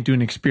 I can't do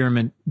an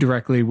experiment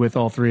directly with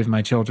all three of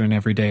my children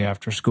every day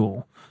after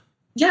school.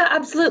 Yeah,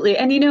 absolutely.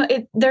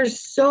 And there's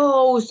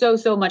so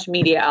much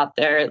media out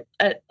there.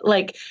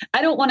 Like,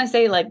 I don't want to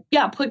say like,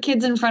 yeah, put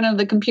kids in front of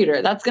the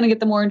computer. That's going to get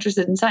them more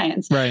interested in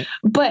science. Right.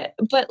 But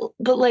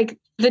like,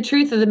 the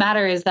truth of the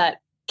matter is that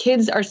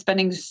kids are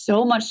spending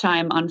so much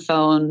time on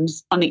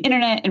phones, on the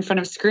internet, in front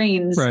of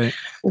screens. Right.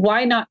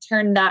 Why not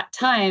turn that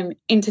time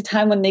into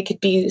time when they could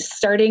be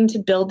starting to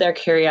build their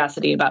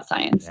curiosity about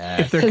science?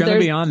 If they're going to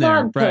be on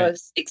there. Right.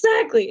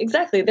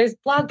 Exactly. There's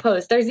blog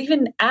posts. There's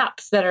even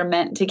apps that are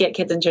meant to get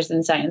kids interested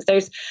in science.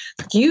 There's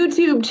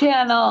YouTube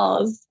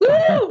channels.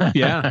 Woo!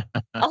 Yeah.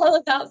 All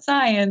about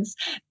science.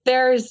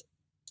 There's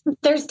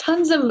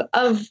tons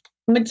of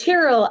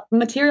material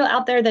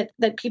out there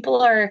that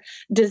people are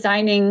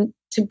designing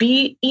to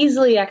be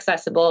easily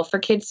accessible for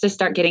kids to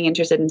start getting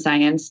interested in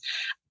science,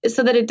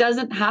 so that it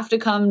doesn't have to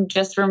come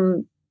just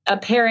from a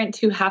parent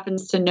who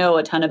happens to know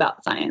a ton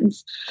about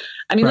science.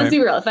 Let's be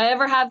real. If I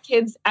ever have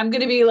kids, I'm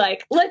going to be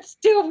like, let's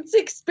do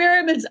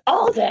experiments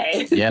all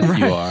day. Yes,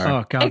 you are.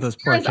 Oh God, those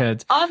poor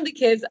kids. On the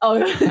kids. Oh,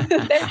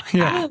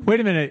 yeah. Wait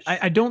a minute.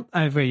 I don't.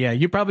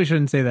 You probably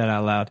shouldn't say that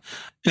out loud.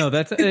 No,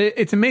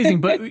 it's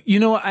amazing. But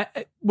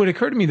what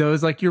occurred to me though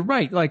is like, you're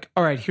right. Like,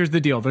 all right, here's the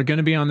deal. They're going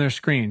to be on their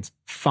screens.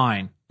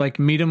 Fine. Like,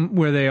 meet them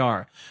where they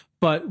are.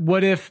 But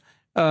what if,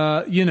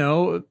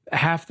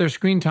 half their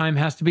screen time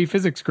has to be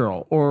Physics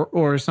Girl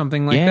or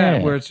something like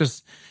that, where it's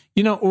just,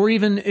 or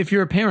even if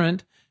you're a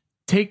parent,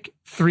 take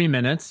 3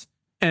 minutes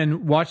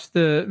and watch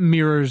the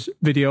Mirrors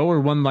video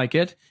or one like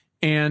it,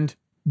 and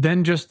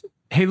then just,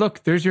 hey,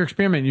 look, there's your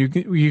experiment you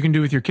can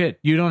do with your kid.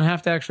 You don't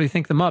have to actually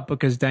think them up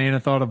because Diana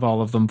thought of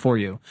all of them for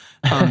you.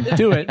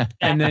 Do it,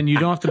 and then you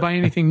don't have to buy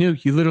anything new.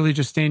 You literally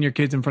just stand your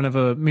kids in front of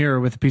a mirror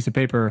with a piece of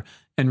paper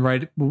and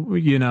write,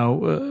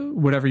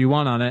 whatever you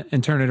want on it,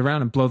 and turn it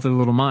around and blow their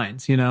little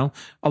minds. A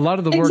lot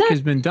of the work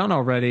has been done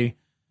already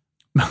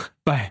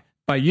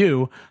by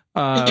you.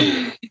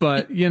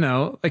 But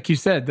like you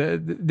said,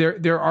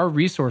 there are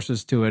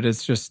resources to it.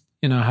 It's just,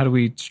 how do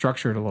we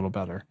structure it a little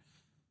better?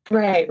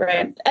 Right,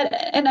 right.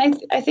 And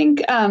I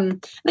think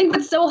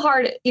what's so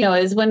hard,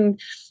 is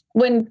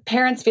when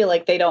parents feel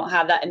like they don't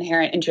have that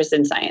inherent interest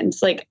in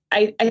science. Like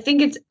I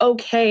think it's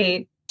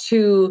okay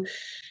to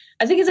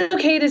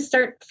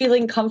start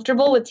feeling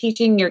comfortable with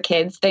teaching your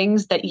kids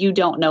things that you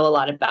don't know a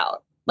lot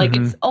about. Like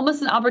it's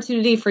almost an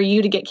opportunity for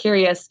you to get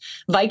curious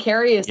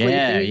vicariously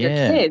through your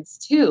kids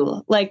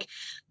too. Like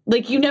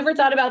you never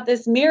thought about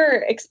this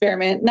mirror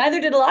experiment.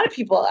 Neither did a lot of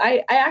people.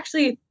 I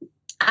actually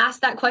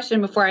asked that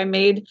question before I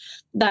made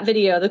that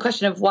video, the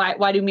question of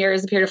why do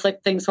mirrors appear to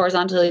flip things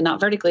horizontally, not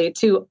vertically,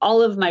 to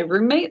all of my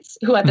roommates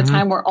who at the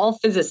time were all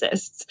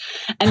physicists.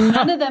 And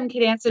none of them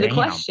could answer the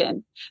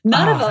question.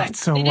 None of them. That's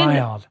so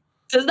wild.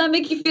 Does that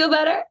make you feel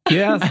better?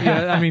 Yes.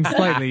 Yeah. I mean,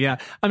 slightly. Yeah.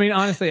 I mean,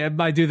 honestly,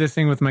 I do this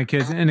thing with my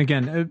kids. And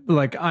again,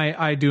 like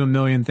I do a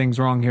million things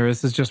wrong here.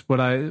 This is just what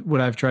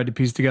I've tried to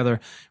piece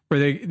together, where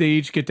they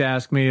each get to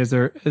ask me as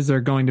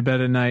they're going to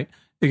bed at night.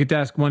 They get to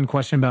ask one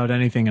question about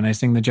anything, and I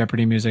sing the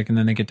Jeopardy music, and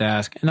then they get to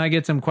ask. And I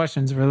get some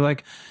questions where they're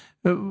like,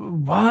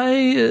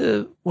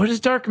 why, what does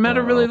dark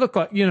matter really look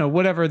like?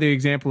 Whatever the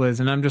example is.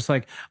 And I'm just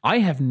like, I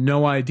have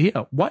no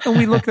idea. Why don't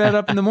we look that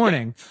up in the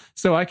morning?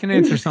 So I can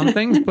answer some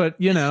things, but,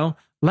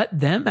 let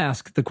them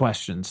ask the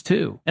questions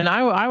too. And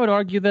I would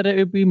argue that it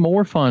would be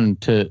more fun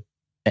to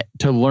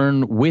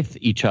learn with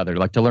each other,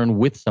 like to learn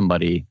with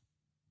somebody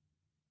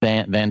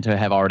than to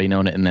have already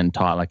known it and then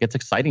taught. Like it's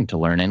exciting to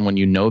learn. And when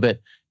you know that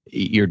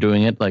you're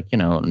doing it, like,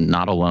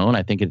 not alone,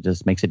 I think it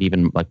just makes it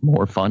even like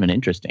more fun and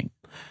interesting.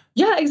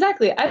 Yeah,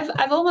 exactly.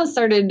 I've almost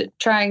started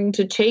trying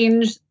to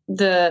change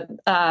the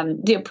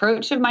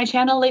approach of my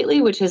channel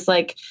lately, which is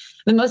like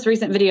the most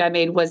recent video I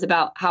made was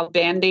about how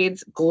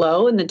Band-Aids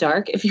glow in the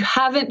dark. If you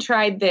haven't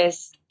tried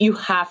this, you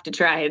have to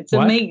try it. It's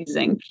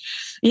amazing.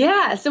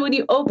 Yeah. So when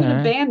you open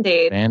a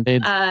Band-Aid,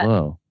 Band-Aids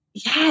glow.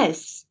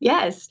 Yes.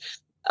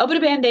 Open a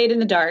Band-Aid in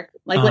the dark,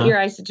 like let your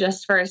eyes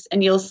adjust first,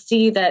 and you'll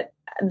see that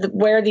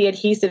where the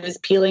adhesive is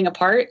peeling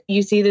apart,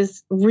 you see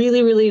this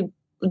really, really,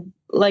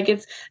 like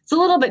it's a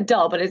little bit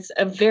dull, but it's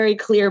a very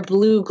clear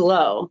blue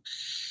glow.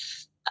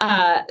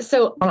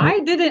 So I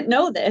didn't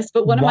know this,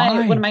 but one of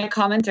my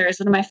commenters,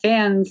 one of my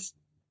fans,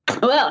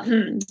 well,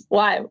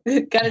 why?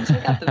 Got to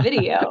check out the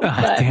video.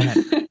 But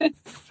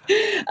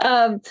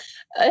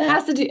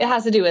it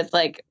has to do with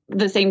like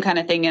the same kind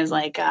of thing as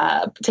like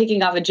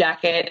taking off a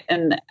jacket,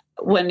 and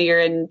when you're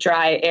in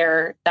dry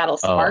air, that'll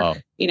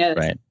spark. There's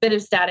a bit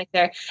of static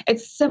there.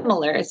 It's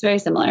similar. It's very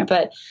similar,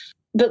 but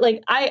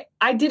like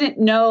I didn't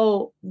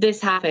know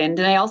this happened,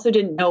 and I also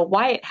didn't know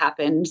why it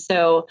happened.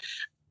 So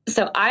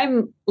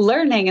I'm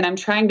learning, and I'm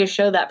trying to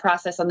show that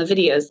process on the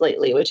videos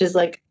lately, which is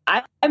like,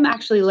 I'm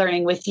actually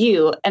learning with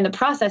you. And the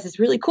process is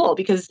really cool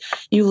because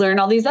you learn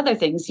all these other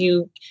things.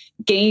 You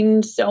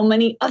gain so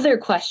many other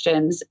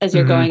questions as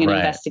you're going and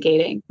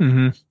investigating.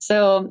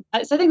 So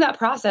I think that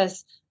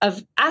process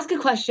of ask a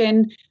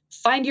question,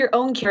 find your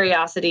own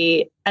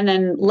curiosity, and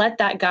then let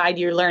that guide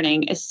your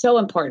learning is so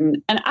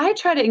important. And I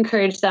try to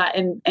encourage that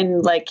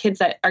in like kids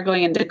that are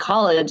going into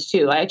college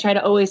too. I try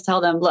to always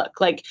tell them, look,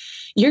 like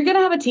you're going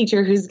to have a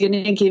teacher who's going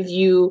to give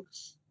you,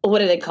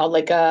 what are they called?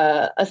 Like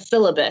a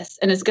syllabus,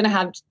 and it's going to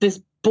have this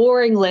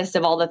boring list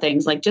of all the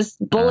things, like just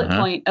bullet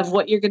point of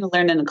what you're going to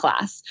learn in the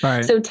class.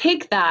 Right. So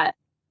take that,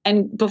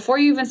 and before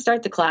you even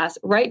start the class,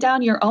 write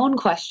down your own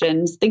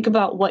questions. Think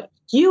about what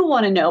you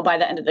want to know by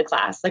the end of the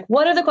class. Like,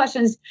 what are the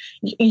questions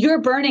you're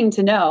burning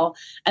to know?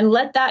 And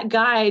let that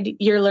guide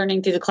your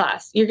learning through the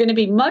class. You're going to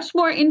be much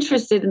more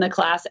interested in the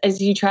class as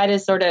you try to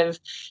sort of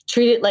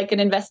treat it like an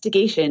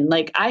investigation.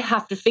 Like, I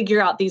have to figure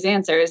out these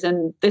answers,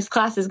 and this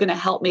class is going to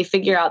help me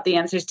figure out the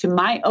answers to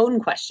my own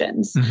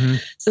questions.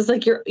 So it's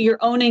like you're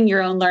owning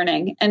your own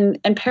learning, and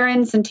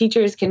parents and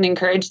teachers can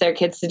encourage their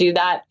kids to do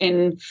that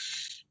in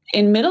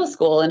middle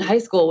school and high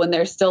school when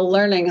they're still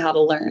learning how to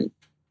learn.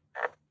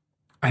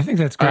 I think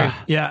that's great.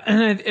 Yeah.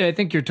 And I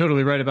think you're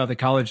totally right about the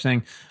college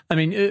thing. I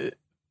mean,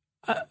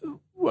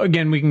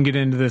 again, we can get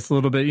into this a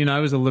little bit. I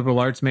was a liberal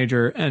arts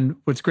major, and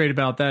what's great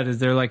about that is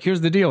they're like,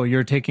 here's the deal.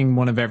 You're taking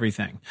one of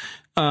everything.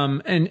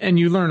 And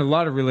you learn a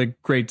lot of really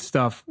great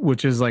stuff,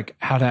 which is like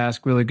how to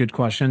ask really good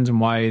questions and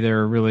why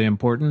they're really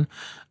important.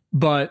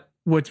 But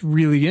what's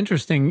really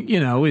interesting,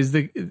 is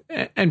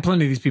and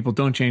plenty of these people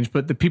don't change,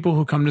 but the people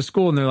who come to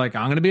school and they're like,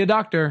 I'm going to be a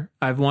doctor.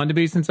 I've wanted to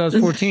be since I was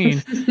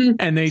 14.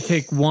 And they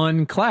take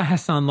one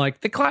class on like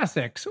the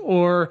classics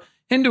or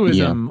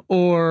Hinduism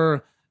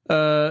or,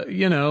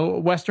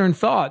 Western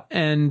thought.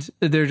 And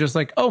they're just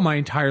like, oh, my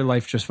entire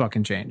life just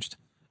fucking changed.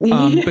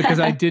 Because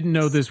I didn't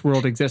know this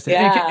world existed.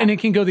 And it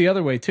can go the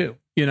other way too.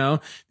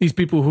 These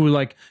people who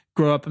like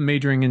grow up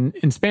majoring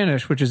in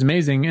Spanish, which is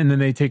amazing. And then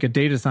they take a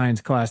data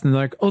science class and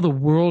they're like, oh, the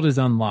world is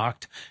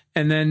unlocked.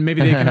 And then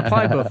maybe they can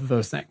apply both of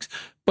those things.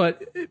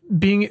 But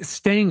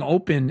staying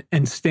open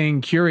and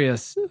staying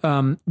curious,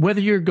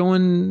 whether you're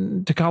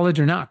going to college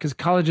or not, because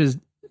college is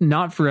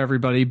not for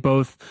everybody,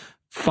 both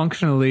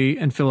functionally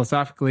and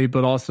philosophically,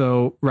 but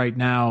also right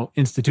now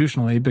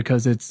institutionally,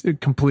 because it's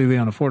completely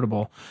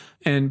unaffordable.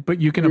 But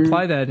you can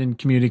apply that in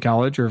community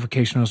college or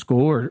vocational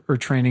school or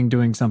training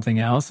doing something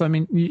else. I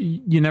mean,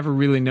 you never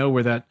really know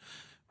where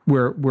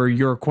where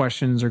your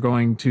questions are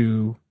going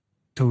to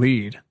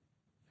lead. I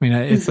mean,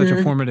 it's such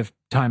a formative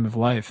time of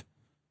life.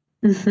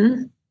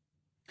 Mm-hmm.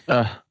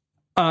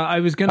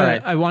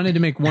 I wanted to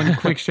make one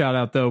quick shout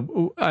out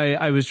though.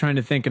 I was trying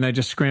to think and I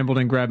just scrambled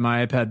and grabbed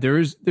my iPad.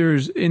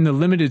 There's in the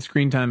limited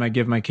screen time I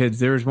give my kids,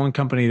 there's one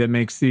company that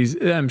makes these.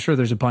 I'm sure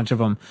there's a bunch of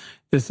them.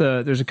 There's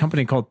a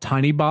company called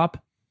Tiny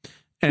Bop,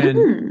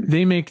 and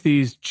they make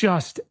these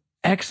just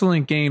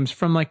excellent games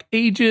from like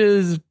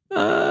ages,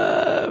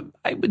 I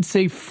would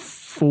say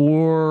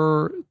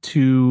 4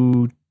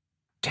 to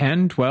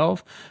 10,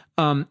 12.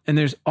 And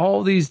there's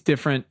all these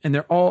different, and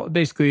they're all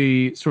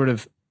basically sort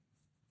of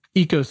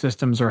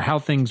ecosystems or how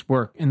things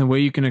work and the way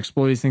you can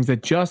explore these things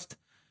that just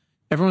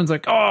everyone's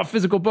like, oh,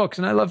 physical books.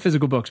 And I love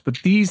physical books, but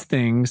these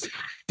things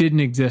didn't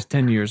exist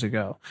 10 years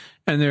ago.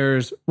 And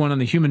there's one on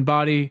the human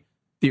body,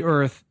 the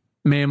earth,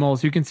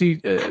 mammals. You can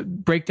see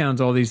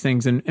breakdowns, all these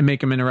things and make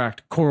them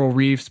interact. Coral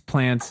reefs,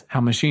 plants,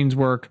 how machines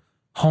work,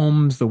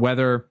 homes, the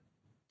weather.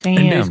 Damn.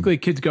 And basically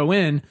kids go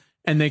in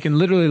and they can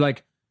literally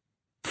like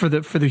for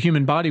the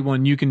human body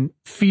one, you can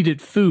feed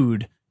it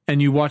food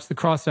and you watch the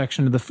cross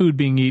section of the food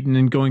being eaten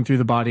and going through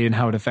the body and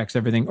how it affects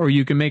everything. Or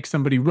you can make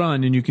somebody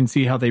run and you can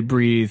see how they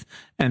breathe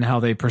and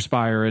how they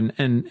perspire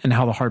and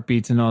how the heart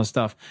beats and all this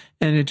stuff.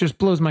 And it just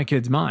blows my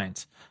kids'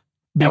 minds.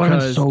 That would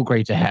have been so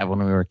great to have when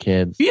we were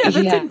kids. Yeah,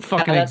 that didn't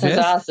fucking exist.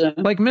 Awesome.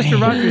 Like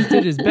Mr. Rogers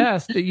did his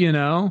best, you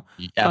know.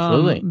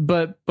 Absolutely.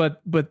 But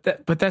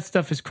that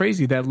stuff is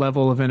crazy. That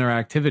level of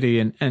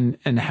interactivity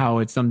and how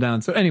it's dumbed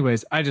down. So,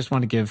 anyways, I just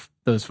want to give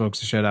those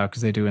folks a shout out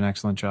because they do an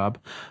excellent job.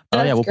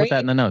 We'll put that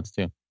in the notes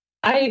too.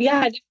 I've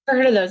never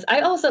heard of those.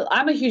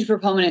 I'm a huge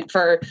proponent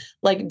for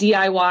like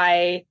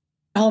DIY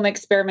home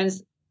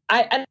experiments.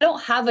 I don't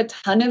have a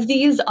ton of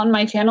these on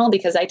my channel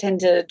because I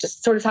tend to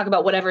just sort of talk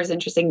about whatever is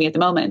interesting me at the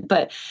moment.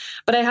 But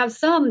I have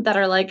some that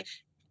are like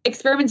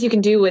experiments you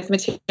can do with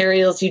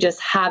materials you just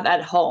have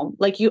at home.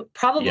 Like you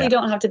probably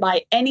don't have to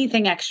buy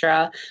anything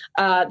extra.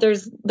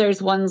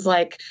 There's ones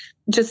like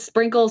just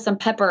sprinkle some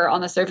pepper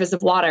on the surface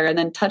of water and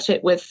then touch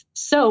it with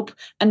soap,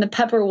 and the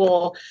pepper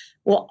will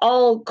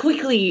all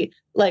quickly,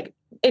 like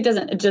it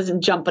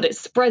doesn't jump, but it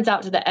spreads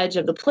out to the edge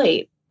of the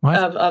plate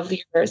of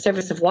your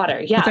surface of water.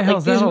 Yeah. What the hell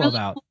is that all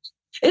about?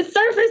 It's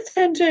surface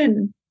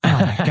tension.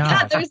 Oh my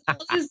God. There's all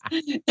this.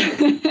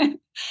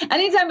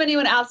 Anytime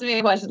anyone asks me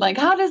a question like,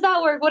 how does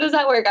that work? What does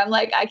that work? I'm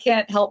like, I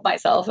can't help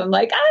myself. I'm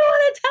like, I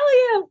want to tell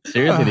you.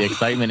 Seriously, the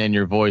excitement in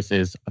your voice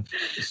is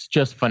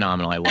just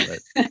phenomenal. I love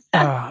it.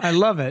 I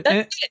love it.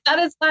 That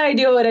is why I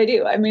do what I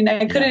do. I mean,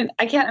 I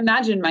can't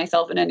imagine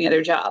myself in any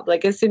other job.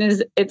 Like as soon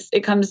as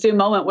it comes to a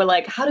moment where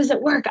like, how does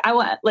it work?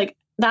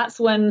 That's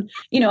when,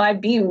 I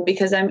beam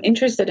because I'm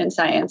interested in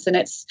science, and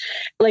it's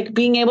like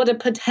being able to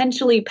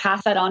potentially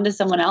pass that on to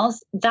someone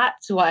else.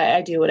 That's why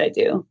I do what I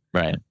do.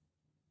 Right.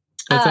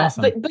 That's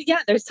awesome. But yeah,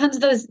 there's tons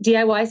of those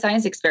DIY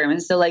science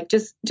experiments. So like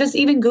just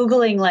even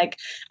Googling like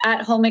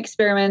at home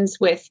experiments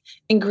with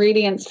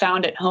ingredients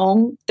found at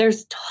home,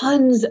 there's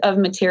tons of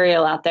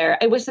material out there.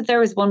 I wish that there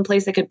was one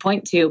place I could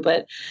point to,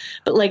 but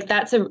like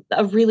that's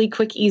a really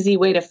quick, easy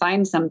way to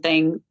find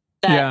something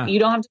that you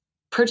don't have to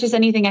purchase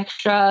anything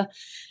extra.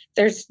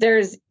 There's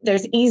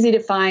easy to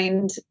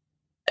find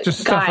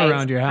just stuff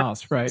around your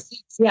house, right?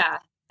 Yeah.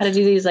 How to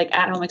do these like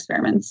at home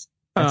experiments.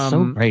 That's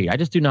so great. I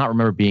just do not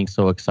remember being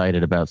so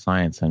excited about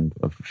science, and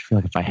I feel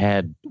like if I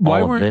had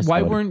what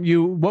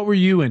were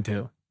you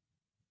into,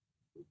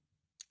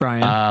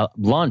 Brian?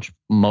 Lunch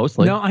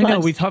mostly. No, I know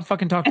we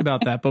fucking talked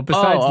about that, but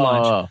besides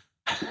lunch.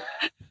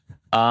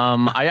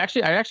 I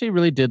actually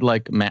really did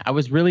like math. I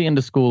was really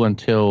into school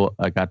until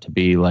I got to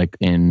be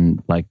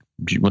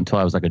until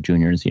I was like a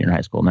junior and senior in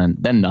high school, and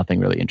then nothing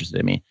really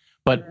interested me.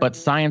 But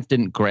science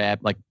didn't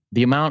grab like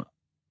the amount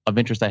of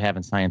interest I have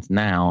in science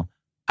now.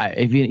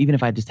 Even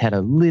if I just had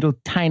a little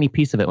tiny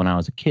piece of it when I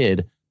was a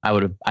kid, I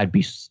would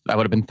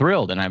have been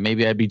thrilled, and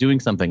maybe I'd be doing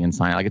something in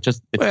science. Like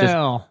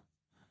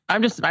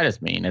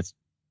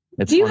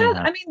do you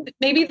have,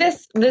 maybe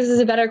this is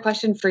a better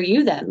question for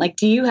you then. Like,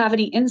 do you have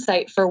any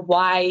insight for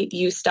why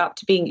you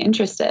stopped being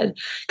interested?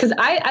 Because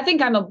I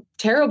think I'm a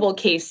terrible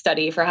case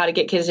study for how to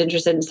get kids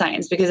interested in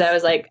science, because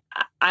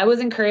I was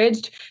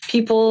encouraged.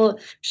 People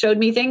showed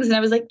me things and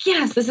I was like,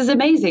 yes, this is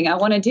amazing. I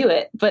want to do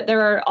it. But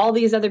there are all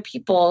these other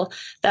people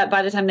that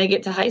by the time they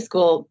get to high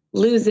school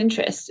lose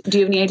interest. Do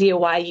you have any idea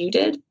why you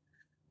did?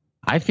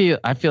 I feel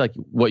like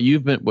what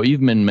you've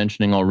been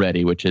mentioning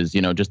already, which is,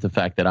 just the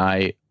fact that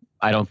I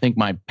don't think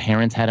my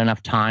parents had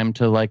enough time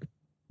to like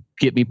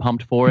get me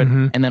pumped for it.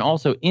 Mm-hmm. And then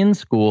also in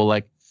school,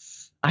 like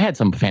I had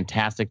some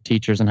fantastic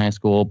teachers in high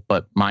school,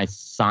 but my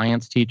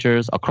science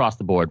teachers across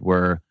the board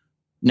were,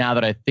 now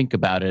that I think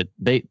about it,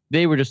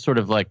 they were just sort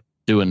of like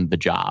doing the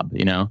job,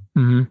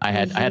 Mm-hmm. I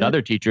had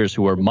other teachers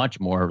who were much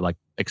more like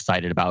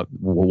excited about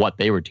what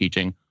they were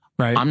teaching.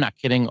 Right. I'm not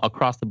kidding.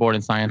 Across the board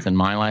in science in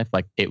my life,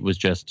 like it was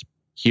just,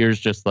 here's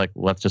just like,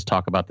 let's just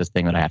talk about this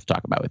thing that I have to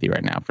talk about with you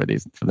right now for the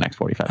next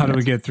 45 minutes. How do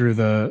we get through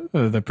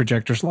the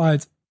projector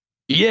slides?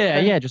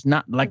 Yeah. Just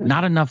not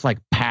enough like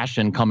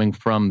passion coming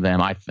from them.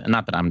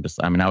 Not that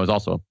I was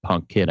also a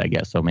punk kid, I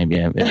guess, so maybe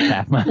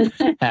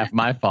it's half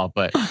my fault.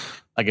 But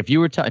like, if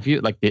you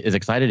like as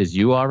excited as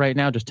you are right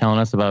now, just telling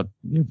us about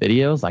your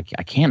videos, like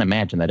I can't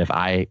imagine that if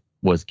I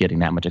was getting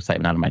that much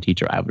excitement out of my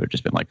teacher, I would have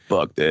just been like,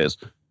 "Fuck this."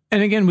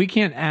 And again, we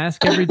can't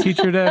ask every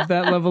teacher to have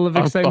that level of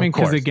excitement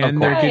because, again,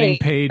 they're getting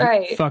paid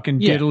fucking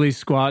diddly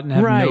squat and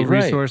have no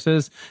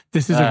resources.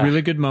 This is a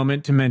really good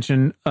moment to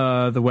mention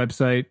the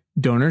website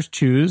Donors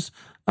Choose,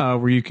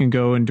 where you can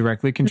go and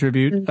directly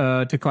contribute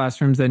to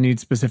classrooms that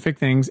need specific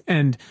things.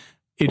 And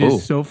it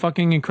is so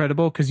fucking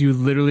incredible because you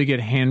literally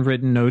get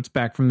handwritten notes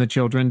back from the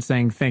children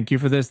saying thank you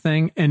for this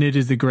thing, and it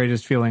is the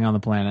greatest feeling on the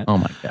planet. Oh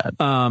my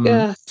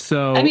god!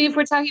 So I mean, if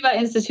we're talking about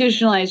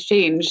institutionalized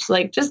change,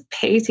 like just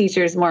pay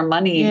teachers more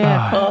money.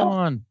 Yeah, come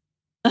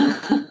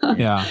on.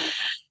 Yeah.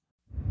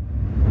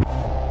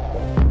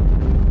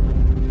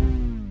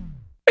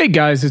 Hey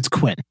guys, it's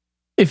Quinn.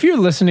 If you're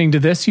listening to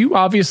this, you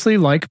obviously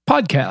like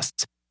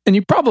podcasts, and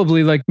you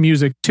probably like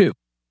music too.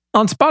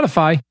 On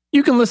Spotify,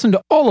 you can listen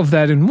to all of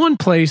that in one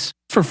place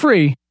for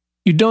free.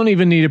 You don't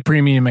even need a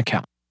premium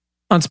account.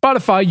 On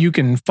Spotify, you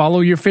can follow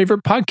your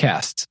favorite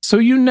podcasts so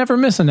you never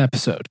miss an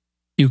episode.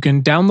 You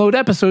can download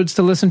episodes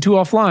to listen to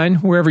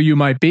offline wherever you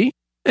might be,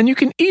 and you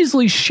can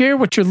easily share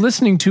what you're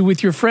listening to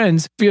with your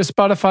friends via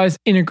Spotify's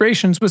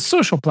integrations with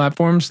social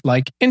platforms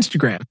like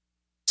Instagram.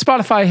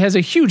 Spotify has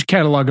a huge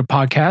catalog of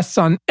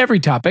podcasts on every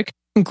topic,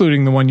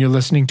 including the one you're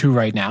listening to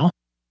right now.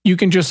 You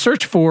can just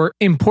search for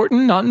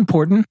Important Not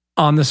Important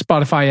on the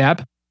Spotify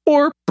app,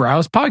 or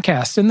browse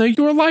podcasts in the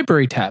Your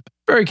Library tab.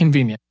 Very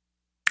convenient.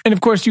 And of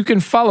course, you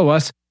can follow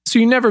us so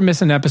you never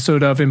miss an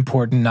episode of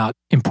Important Not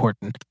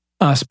Important.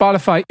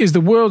 Spotify is the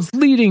world's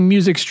leading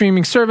music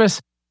streaming service,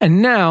 and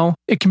now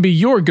it can be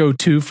your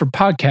go-to for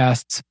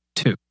podcasts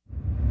too.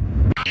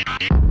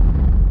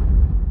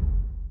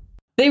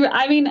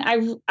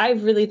 I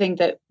really think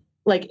that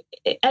like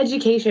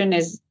education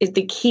is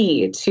the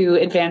key to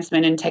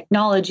advancement in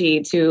technology,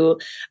 to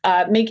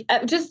make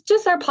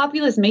just our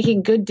populace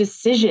making good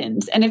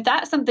decisions. And if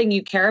that's something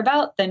you care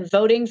about, then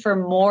voting for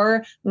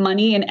more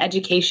money in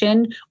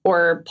education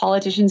or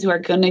politicians who are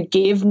going to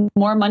give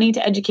more money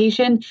to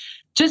education,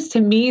 just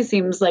to me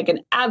seems like an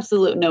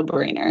absolute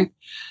no-brainer.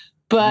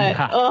 But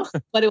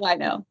what do I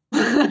know?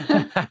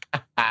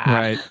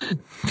 Right.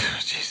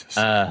 Jesus.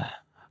 All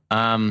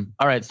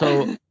right.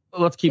 So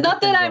let's keep.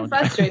 Not that I'm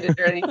frustrated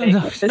or anything.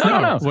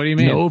 No. What do you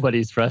mean?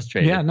 Nobody's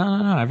frustrated. Yeah.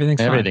 No.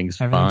 Everything's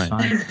fine.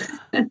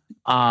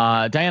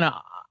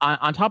 Diana,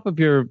 on top of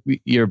your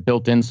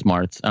built-in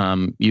smarts,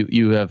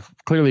 you have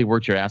clearly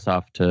worked your ass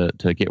off to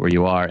get where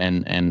you are,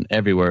 and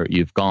everywhere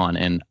you've gone.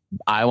 And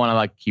I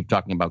want to keep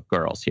talking about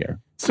girls here.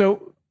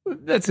 So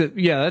that's it.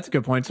 Yeah, that's a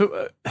good point.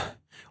 So.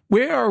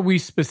 Where are we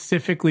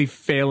specifically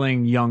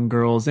failing young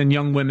girls and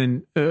young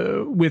women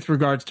with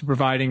regards to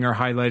providing or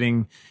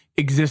highlighting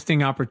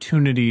existing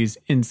opportunities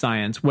in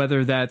science,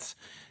 whether that's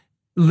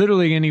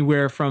literally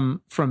anywhere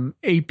from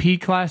AP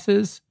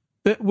classes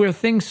where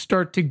things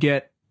start to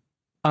get,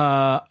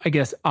 I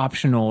guess,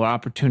 optional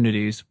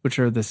opportunities, which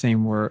are the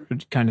same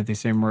word, kind of the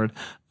same word,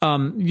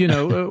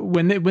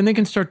 when they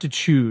can start to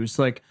choose,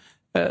 like,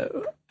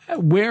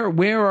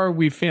 where are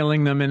we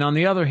failing them? And on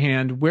the other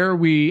hand, where are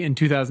we in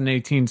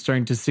 2018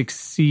 starting to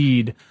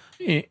succeed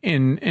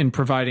in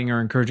providing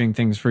or encouraging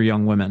things for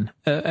young women?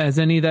 Has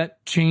any of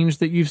that changed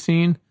that you've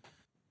seen?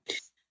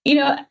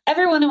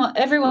 Every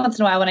once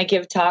in a while when I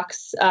give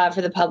talks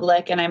for the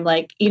public, and I'm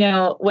like,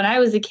 when I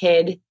was a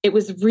kid, it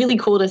was really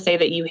cool to say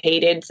that you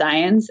hated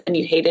science and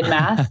you hated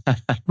math.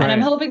 Right. And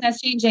I'm hoping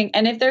that's changing.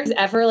 And if there's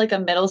ever like a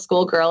middle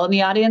school girl in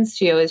the audience,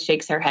 she always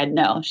shakes her head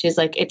no. She's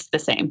like, it's the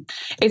same.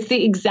 It's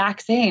the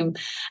exact same.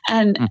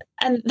 And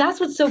that's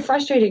what's so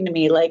frustrating to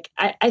me. Like,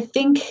 I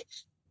think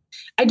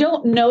I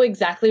don't know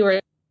exactly where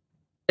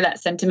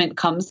that sentiment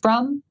comes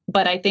from,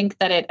 but I think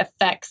that it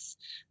affects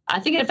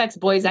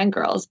boys and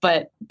girls,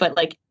 but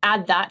like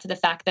add that to the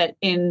fact that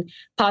in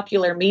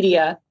popular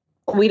media,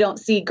 we don't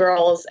see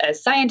girls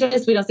as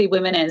scientists. We don't see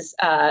women as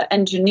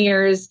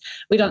engineers.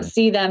 We don't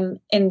see them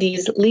in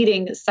these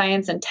leading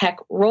science and tech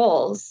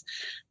roles.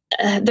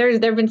 There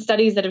have been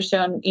studies that have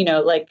shown,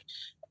 what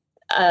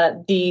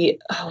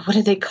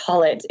did they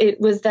call it? It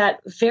was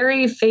that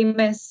very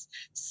famous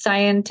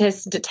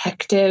scientist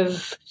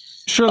detective.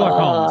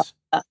 Sherlock Holmes.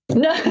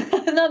 No,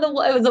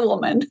 it was a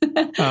woman.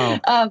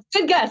 Oh.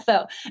 Good guess,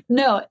 though.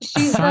 No,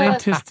 she's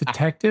scientist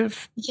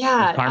detective.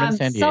 Yeah, Carmen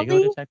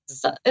Sandiego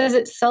detective. Is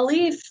it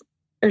Sully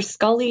or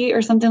Scully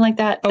or something like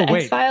that? Oh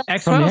wait,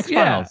 X-Files.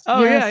 Yeah.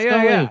 Oh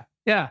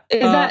yeah.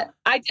 Is that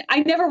I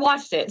never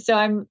watched it,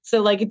 so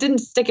it didn't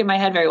stick in my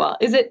head very well.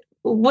 Is it?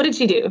 What did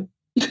she do?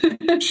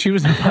 She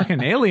was a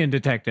fucking alien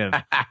detective.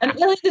 An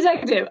alien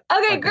detective.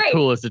 Okay, great. The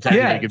coolest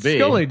detective you could be.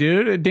 Scully,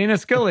 dude. Dana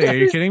Scully. Are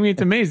you kidding me?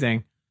 It's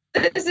amazing.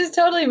 This is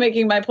totally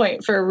making my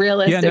point for a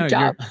realistic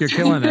job. You're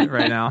killing it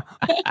right now.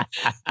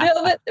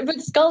 No,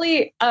 but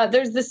Scully,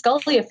 there's the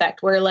Scully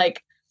effect where,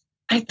 like,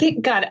 I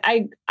think, God,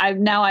 I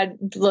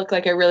look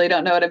like I really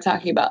don't know what I'm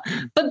talking about.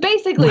 But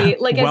basically,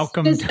 like,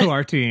 welcome to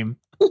our team.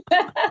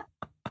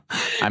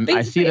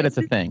 I see that it's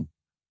a thing.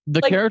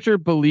 The character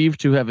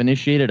believed to have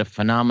initiated a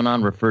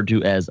phenomenon referred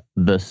to as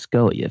the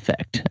Scully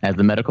effect, as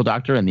the medical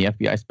doctor and the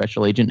FBI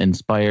special agent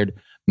inspired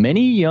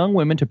many young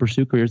women to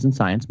pursue careers in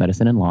science,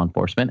 medicine, and law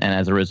enforcement, and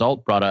as a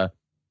result brought a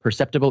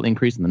perceptible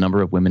increase in the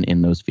number of women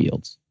in those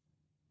fields.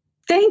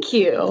 Thank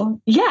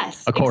you.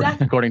 Yes, according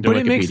to but Wikipedia.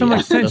 It makes so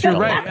much sense. You're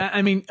right.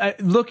 I mean,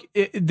 look,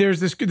 there are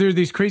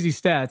these crazy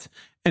stats,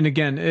 and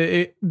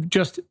again,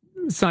 just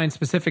science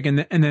specific, and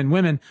then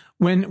women.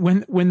 When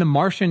The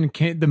Martian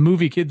came,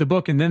 the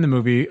book, and then the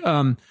movie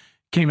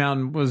came out,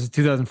 and was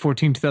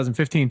 2014,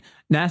 2015.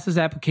 NASA's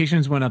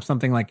applications went up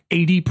something like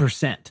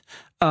 80%.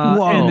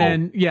 And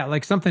then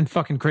like something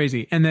fucking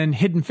crazy. And then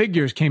Hidden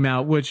Figures came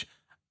out, which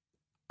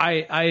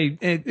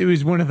it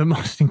was one of the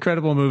most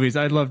incredible movies.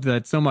 I loved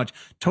that so much.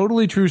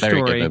 Totally true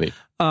story. Very good movie.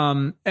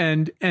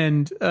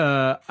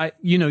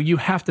 You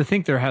have to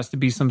think there has to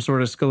be some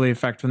sort of Scully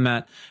effect from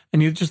that.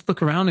 And you just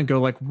look around and go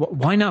like,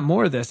 why not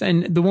more of this?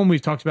 And the one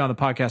we've talked about on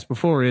the podcast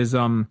before is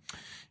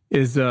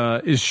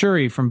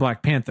Shuri from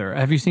Black Panther.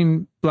 Have you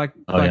seen Black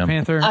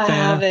Panther? I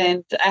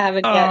haven't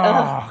yet.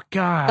 Oh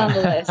God, on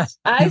the list.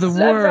 You're the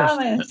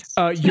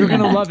worst. You're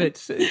gonna love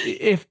it,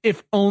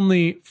 if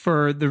only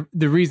for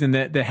the reason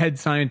that the head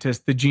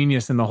scientist, the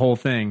genius in the whole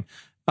thing,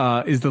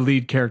 is the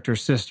lead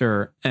character's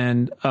sister,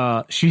 and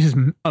she's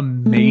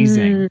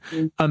amazing,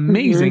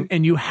 amazing.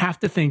 And you have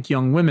to think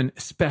young women,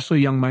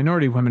 especially young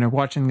minority women, are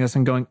watching this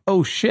and going,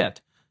 "Oh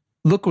shit,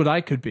 look what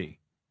I could be."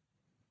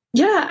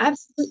 Yeah,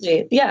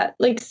 absolutely. Yeah,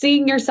 like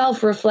seeing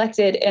yourself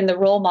reflected in the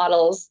role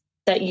models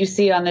that you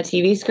see on the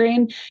TV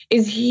screen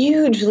is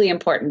hugely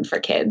important for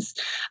kids.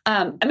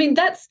 I mean,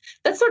 that's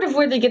sort of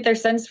where they get their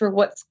sense for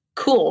what's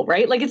cool,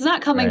 right? Like it's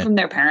not coming from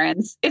their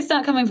parents, it's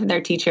not coming from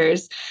their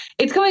teachers,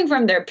 it's coming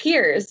from their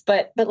peers.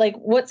 But like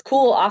what's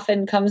cool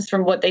often comes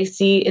from what they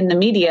see in the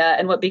media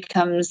and what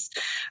becomes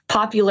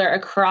popular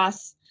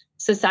across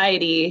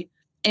society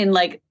in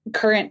like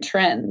current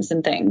trends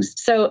and things.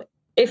 So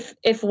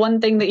if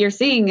one thing that you're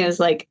seeing is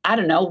like, I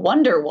don't know,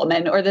 Wonder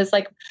Woman or this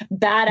like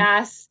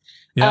badass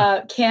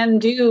can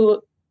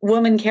do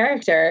woman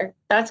character,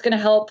 that's going to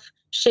help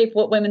shape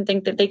what women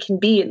think that they can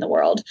be in the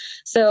world.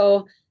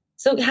 So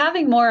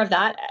having more of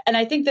that, and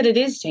I think that it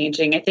is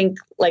changing. I think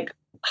like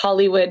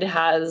Hollywood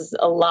has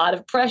a lot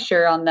of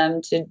pressure on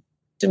them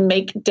to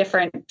make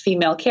different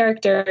female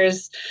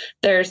characters.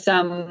 There's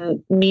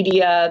some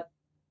media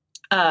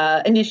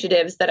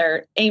initiatives that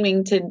are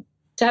aiming to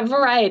have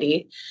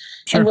variety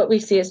in what we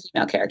see as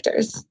female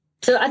characters.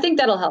 So I think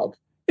that'll help.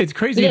 It's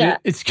crazy.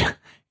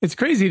 It's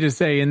crazy to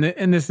say, and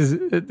this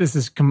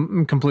is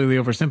completely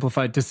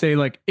oversimplified to say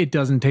like it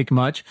doesn't take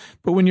much.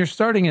 But when you're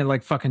starting at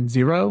like fucking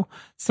zero,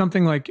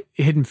 something like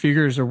Hidden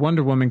Figures or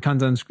Wonder Woman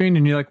comes on screen,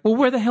 and you're like, well,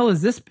 where the hell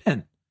has this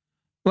been?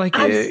 Like,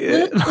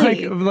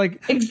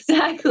 like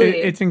exactly.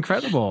 It's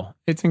incredible.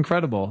 It's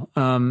incredible.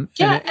 And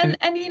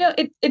you know,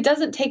 it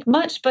doesn't take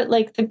much, but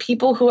like the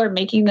people who are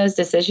making those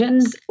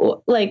decisions,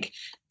 like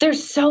they're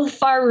so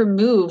far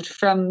removed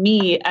from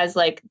me as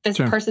like this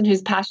person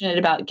who's passionate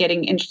about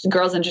getting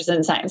girls interested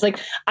in science. Like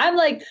I'm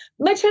like,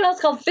 my channel is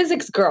called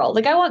Physics Girl.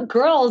 Like I want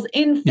girls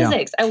in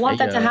physics. I want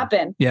that to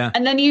happen. Yeah.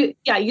 And then you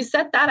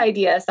set that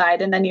idea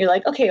aside, and then you're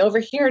like, okay, over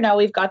here now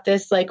we've got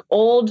this like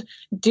old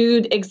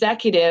dude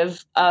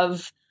executive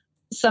of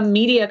some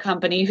media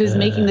company who's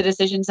making the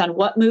decisions on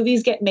what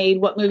movies get made,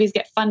 what movies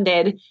get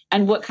funded,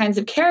 and what kinds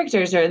of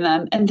characters are in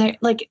them. And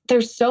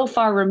they're so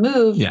far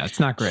removed. Yeah, it's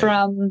not great.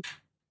 From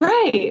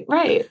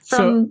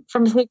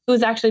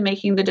who's actually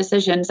making the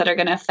decisions that are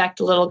going to affect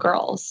little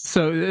girls.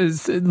 So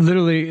it's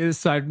literally a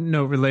side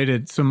note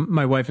related. So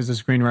my wife is a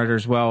screenwriter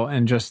as well,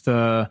 and just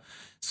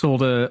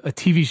sold a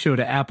TV show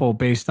to Apple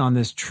based on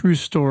this true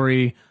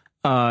story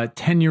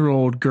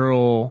 10-year-old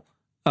girl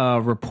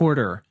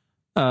reporter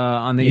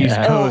on the East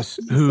Coast,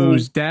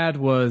 whose dad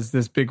was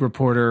this big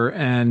reporter,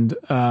 and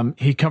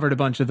he covered a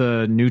bunch of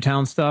the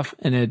Newtown stuff,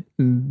 and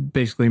it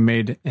basically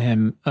made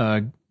him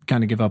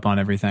kind of give up on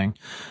everything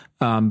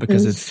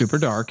because it's super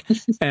dark.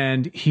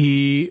 And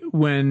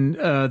when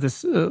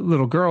this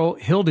little girl,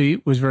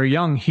 Hildy, was very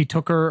young, he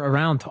took her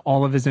around to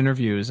all of his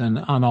interviews and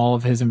on all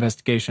of his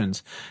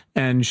investigations.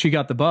 And she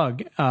got the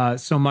bug,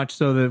 so much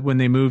so that when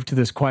they moved to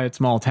this quiet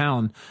small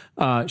town,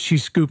 she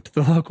scooped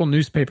the local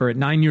newspaper at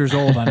 9 years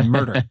old on a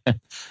murder.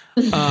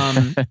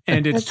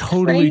 And it's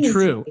totally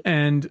true.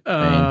 And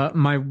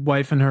my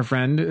wife and her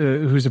friend,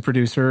 who's a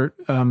producer,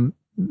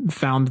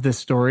 found this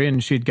story,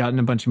 and she'd gotten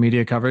a bunch of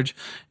media coverage,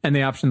 and they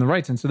optioned the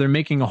rights. And so they're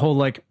making a whole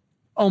like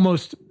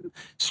almost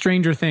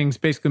Stranger Things.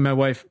 Basically, my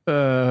wife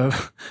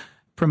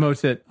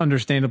promotes it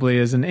understandably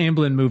as an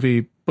Amblin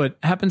movie, but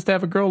happens to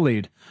have a girl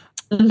lead,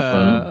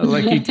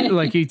 like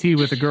E.T.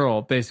 with a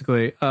girl,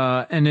 basically.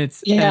 And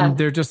and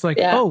they're just like,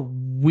 oh,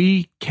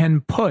 we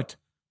can put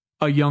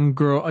a young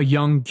girl, a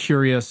young,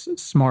 curious,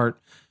 smart,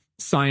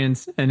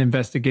 science and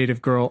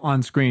investigative girl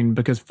on screen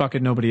because fuck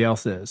it, nobody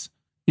else is,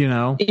 you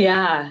know?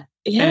 Yeah.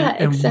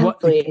 Yeah,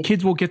 exactly.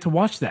 Kids will get to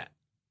watch that.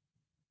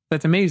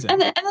 That's amazing. And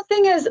the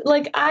thing is,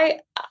 like,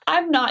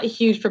 I'm not a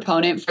huge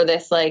proponent for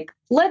this. Like,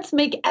 let's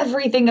make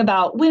everything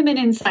about women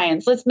in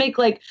science. Let's make,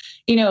 like,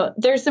 you know,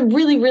 there's some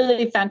really,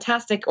 really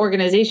fantastic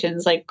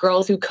organizations like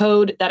Girls Who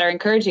Code that are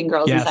encouraging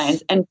girls in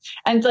science,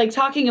 and like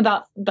talking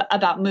about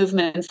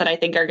movements that I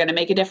think are going to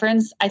make a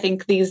difference. I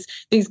think these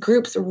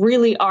groups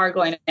really are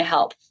going to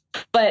help.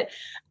 But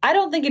I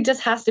don't think it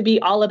just has to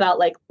be all about,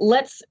 like,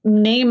 let's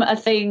name a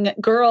thing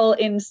girl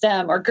in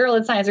STEM or girl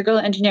in science or girl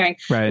in engineering.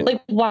 Right.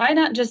 Like, why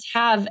not just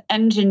have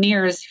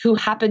engineers who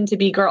happen to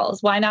be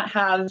girls? Why not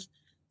have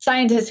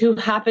scientists who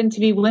happen to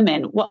be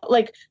women?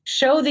 Like,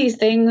 show these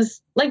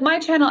things. Like my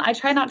channel, I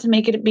try not to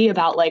make it be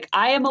about, like,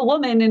 I am a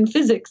woman in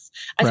physics.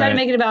 I try to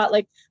make it about,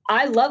 like,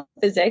 I love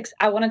physics.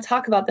 I want to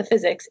talk about the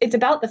physics. It's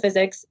about the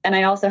physics. And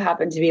I also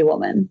happen to be a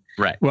woman.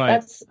 Right.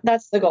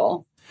 That's the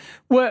goal.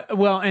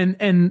 Well,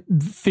 and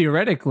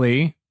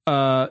theoretically,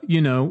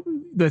 you know,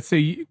 let's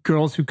say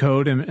Girls Who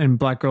Code and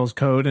Black Girls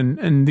Code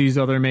and these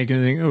other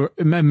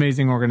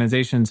amazing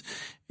organizations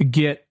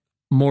get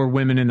more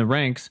women in the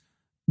ranks,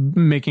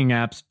 making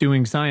apps,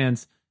 doing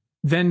science,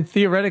 then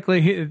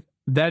theoretically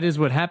that is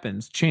what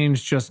happens.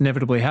 Change just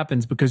inevitably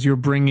happens because you're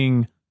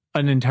bringing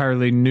an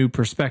entirely new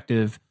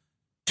perspective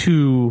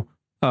to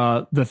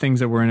the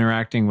things that we're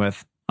interacting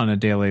with on a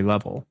daily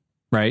level,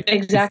 right?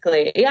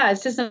 Exactly. Yeah,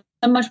 it's just a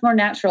much more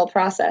natural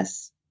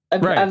process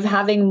of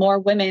having more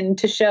women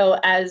to show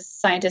as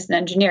scientists and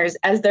engineers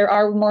as there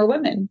are more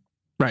women.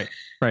 Right.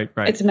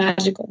 It's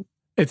magical.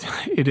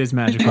 It is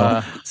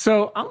magical.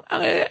 So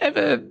I have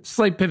a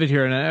slight pivot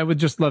here, and I would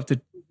just love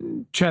to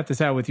chat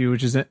this out with you,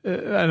 which is, I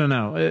don't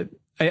know.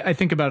 I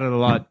think about it a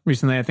lot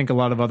recently. I think a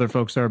lot of other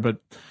folks are, but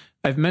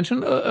I've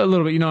mentioned a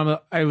little bit, you know,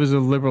 I was a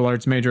liberal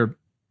arts major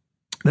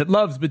that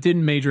loves but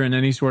didn't major in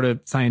any sort of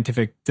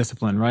scientific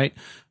discipline, right?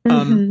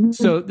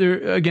 So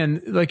there,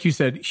 again, like you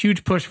said,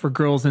 huge push for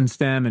girls in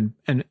STEM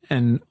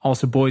and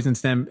also boys in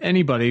STEM.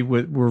 Anybody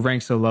were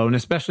ranked so low, and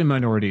especially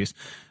minorities,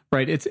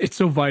 right? It's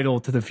so vital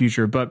to the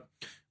future. But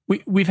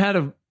we've had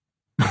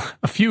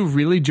a few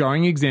really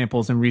jarring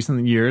examples in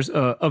recent years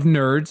of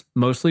nerds,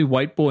 mostly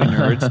white boy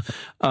nerds,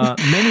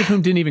 many of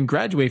whom didn't even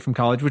graduate from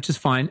college, which is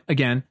fine.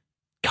 Again,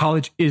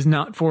 college is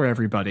not for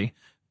everybody.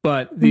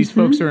 But these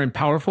folks are in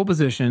powerful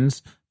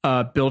positions,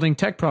 building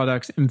tech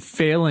products and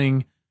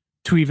failing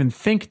to even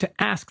think to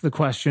ask the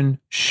question,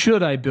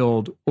 should I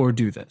build or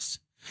do this?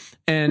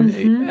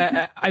 And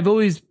I've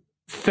always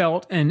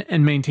felt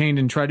and maintained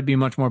and tried to be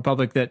much more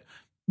public that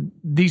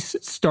these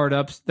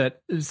startups,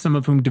 that some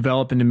of whom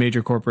develop into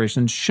major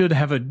corporations, should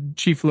have a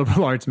chief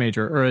liberal arts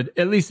major or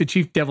at least a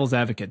chief devil's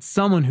advocate,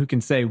 someone who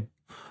can say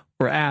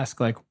or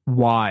ask, like,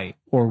 why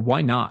or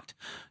why not,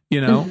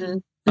 you know?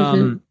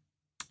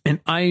 And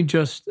I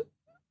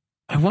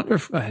wonder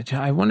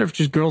if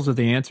just girls are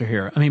the answer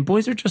here. I mean,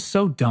 boys are just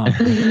so dumb.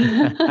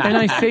 And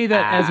I say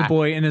that as a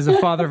boy and as a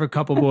father of a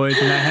couple boys,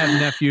 and I have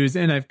nephews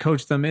and I've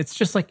coached them. It's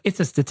just like, it's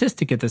a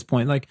statistic at this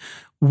point. Like,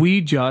 we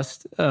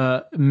just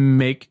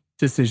make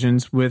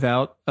decisions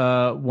without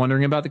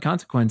wondering about the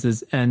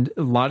consequences. And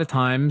a lot of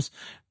times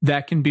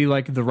that can be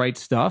like the right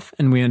stuff,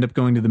 and we end up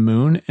going to the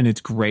moon, and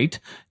it's great.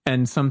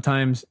 And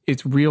sometimes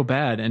it's real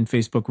bad, and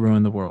Facebook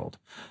ruined the world.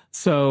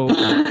 So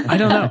I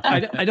don't know.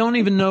 I don't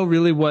even know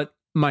really what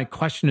my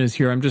question is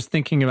here. I'm just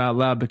thinking about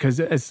loud because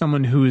as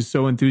someone who is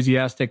so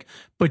enthusiastic,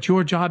 but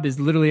your job is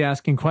literally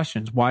asking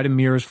questions. Why do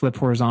mirrors flip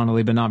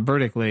horizontally but not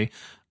vertically?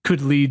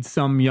 Could lead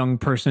some young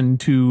person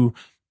to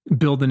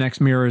build the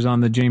next mirrors on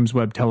the James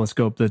Webb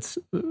Telescope that's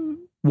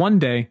one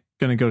day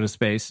going to go to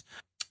space.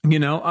 You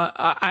know,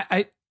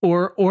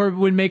 or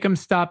would make them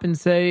stop and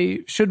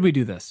say, should we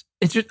do this?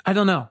 It's just, I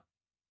don't know.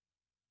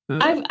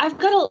 I've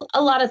got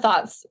a lot of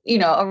thoughts, you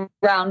know,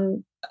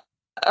 around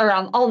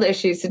all the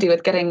issues to do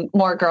with getting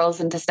more girls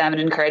into STEM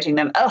and encouraging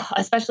them.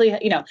 Especially,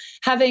 you know,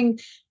 having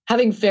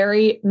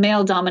very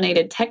male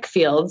dominated tech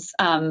fields.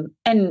 And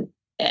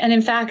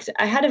in fact,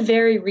 I had a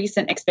very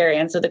recent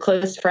experience with a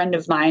close friend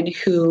of mine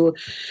who,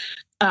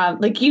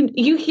 like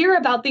you hear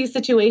about these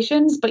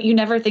situations, but you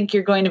never think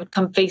you're going to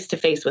come face to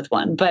face with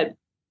one. But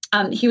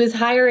he was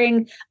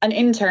hiring an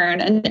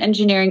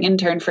engineering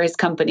intern for his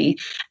company,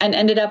 and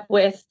ended up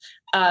with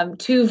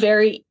two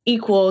very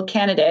equal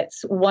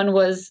candidates. One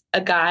was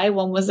a guy,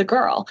 one was a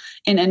girl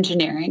in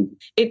engineering.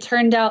 It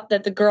turned out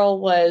that the girl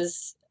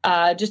was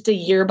just a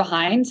year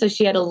behind, so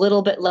she had a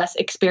little bit less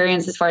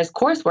experience as far as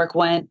coursework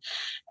went.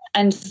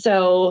 And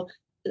so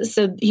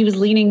he was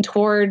leaning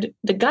toward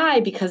the guy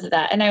because of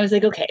that. And I was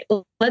like, okay,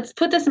 let's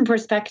put this in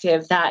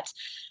perspective, that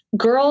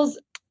girls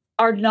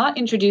are not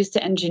introduced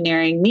to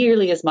engineering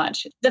nearly as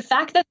much. The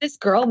fact that this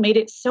girl made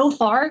it so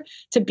far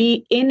to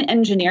be in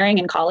engineering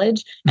in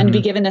college and to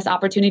be given this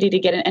opportunity to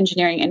get an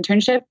engineering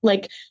internship,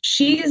 like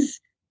she's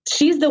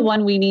the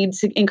one we need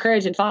to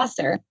encourage and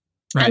foster.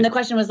 Right. And the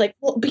question was like,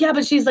 well, yeah,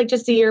 but she's like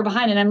just a year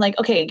behind. And I'm like,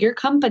 okay, your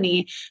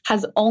company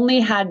has only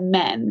had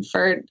men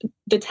for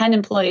the 10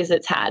 employees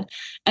it's had.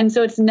 And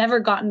so it's never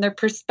gotten the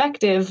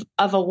perspective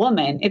of a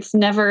woman. It's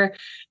never,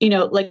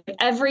 like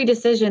every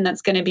decision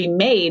that's going to be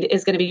made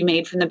is going to be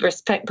made from the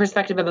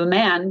perspective of a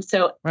man.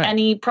 So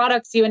any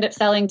products you end up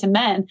selling to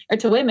men or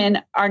to women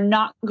are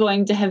not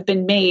going to have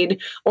been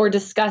made or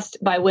discussed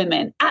by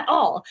women at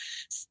all.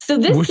 So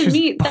this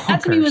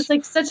that to me was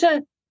like such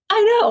a,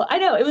 I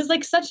know. It was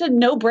like such a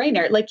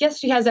no-brainer. Like, yes,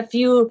 she has a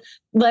few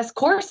less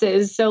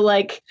courses. So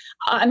like,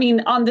 I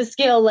mean, on the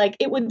scale, like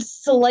it would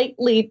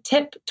slightly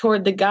tip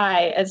toward the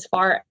guy as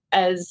far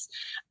as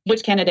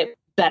which candidate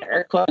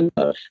better, quote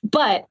unquote.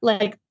 But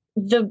like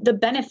the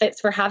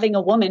benefits for having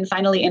a woman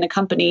finally in a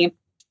company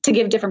to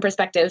give different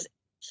perspectives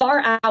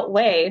far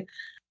outweigh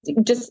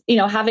just,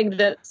 having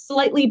the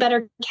slightly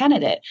better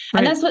candidate. Right.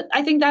 And that's what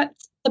I think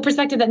that's the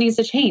perspective that needs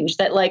to change,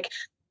 that like,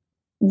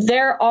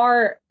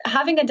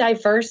 having a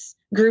diverse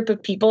group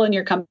of people in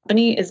your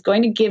company is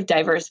going to give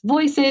diverse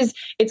voices.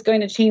 It's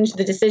going to change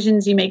the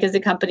decisions you make as a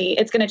company.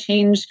 It's going to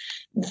change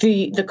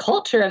the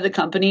culture of the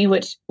company,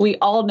 which we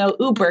all know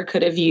Uber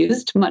could have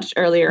used much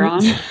earlier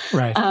on.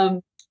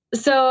 Right.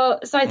 So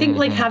I think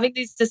like having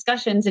these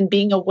discussions and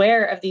being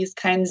aware of these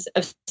kinds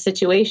of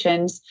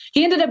situations.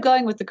 He ended up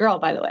going with the girl,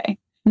 by the way.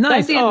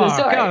 Nice.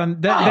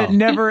 God, that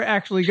never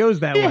actually goes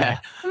that way.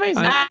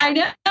 Amazing. I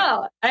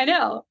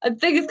know. I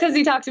think it's because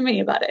he talked to me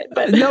about it.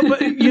 But no,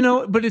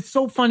 but but it's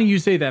so funny you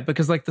say that,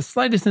 because like the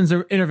slightest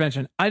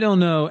intervention, I don't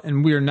know,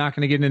 and we are not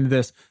going to get into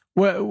this.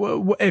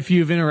 If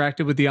you've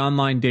interacted with the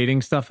online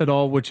dating stuff at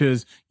all, which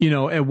is,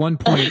 at one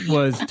point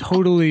was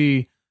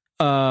totally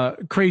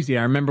crazy.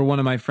 I remember one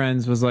of my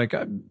friends was like,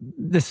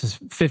 this is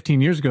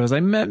 15 years ago, I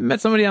met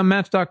somebody on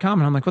Match.com,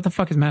 and I'm like, what the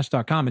fuck is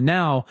Match.com? And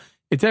now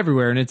it's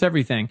everywhere and it's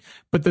everything.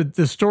 But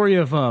the story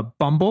of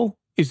Bumble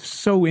is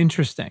so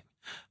interesting.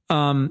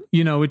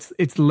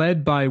 It's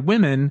led by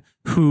women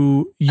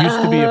who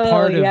used to be a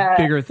part of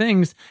bigger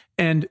things.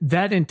 And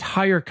that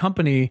entire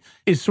company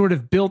is sort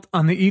of built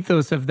on the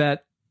ethos of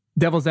that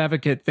devil's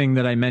advocate thing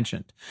that I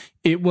mentioned.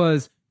 It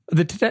was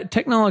the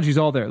technology is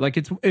all there. Like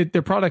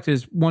their product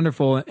is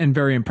wonderful and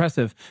very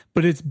impressive,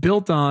 but it's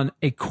built on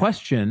a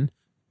question,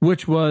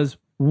 which was,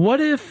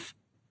 what if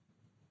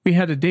we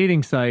had a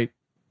dating site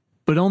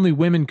but only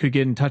women could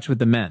get in touch with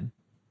the men?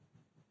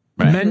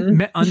 Right.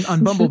 Men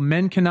on Bumble,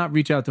 men cannot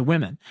reach out to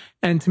women.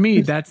 And to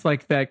me, that's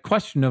like that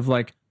question of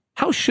like,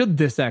 how should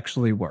this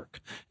actually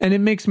work? And it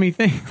makes me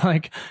think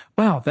like,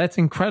 wow, that's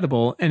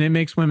incredible. And it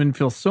makes women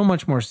feel so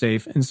much more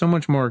safe and so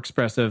much more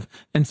expressive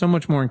and so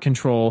much more in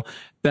control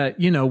that,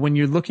 when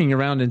you're looking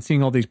around and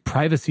seeing all these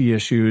privacy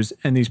issues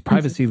and these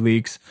privacy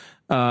leaks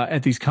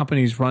at these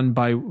companies run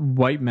by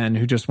white men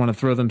who just want to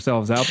throw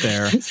themselves out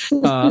there,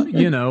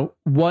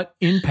 what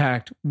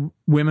impact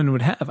women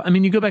would have. I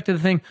mean, you go back to the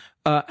thing,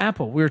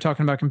 Apple, we were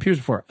talking about computers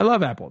before. I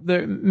love Apple.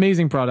 They're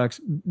amazing products,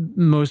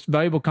 most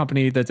valuable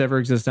company that's ever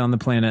existed on the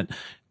planet.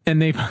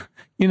 And they,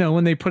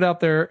 when they put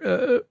out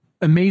their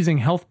amazing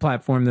health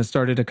platform that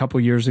started a couple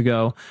years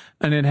ago,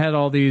 and it had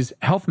all these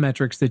health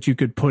metrics that you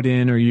could put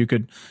in or you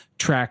could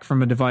track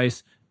from a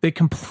device, they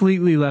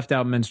completely left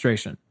out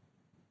menstruation.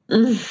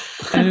 And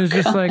it was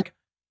just like,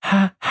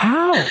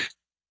 how?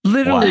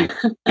 Literally,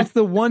 it's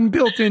the one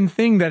built-in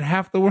thing that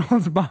half the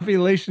world's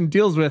population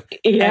deals with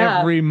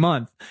every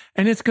month.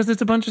 And it's because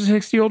it's a bunch of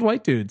 60-year-old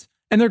white dudes.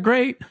 And they're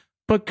great,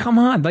 but come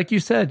on, like you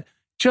said,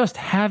 just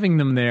having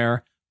them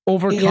there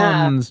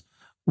overcomes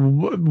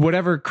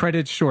whatever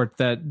credit short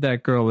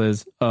that girl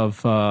is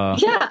of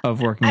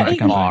working at the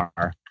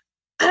company.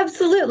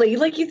 Absolutely.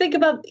 Like you think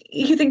about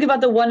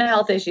the one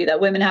health issue that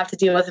women have to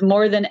deal with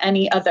more than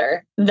any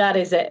other. That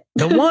is it.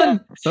 The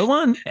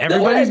one.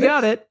 Everybody's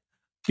got it.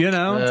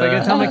 It's like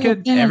I tell my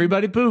kid,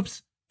 everybody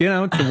poops.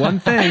 It's the one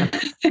thing.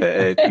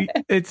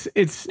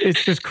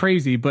 It's just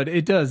crazy, but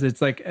it does.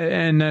 It's like,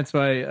 and that's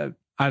why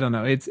I don't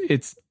know.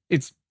 It's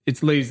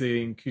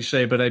lazy and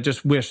cliche, but I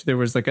just wish there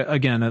was like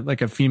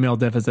a female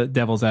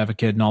devil's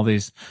advocate in all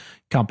these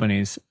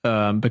companies,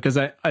 because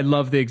I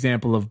love the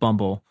example of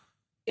Bumble.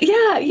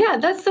 Yeah,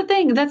 that's the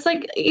thing. That's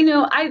like,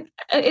 I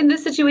in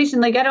this situation,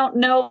 like I don't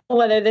know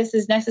whether this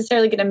is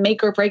necessarily going to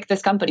make or break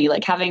this company,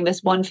 like having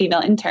this one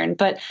female intern,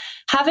 but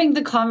having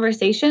the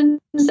conversations,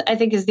 I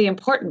think, is the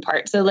important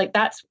part. So like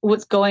that's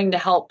what's going to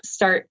help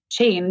start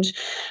change.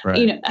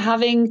 Right.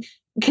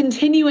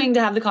 Continuing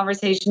to have the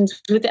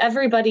conversations with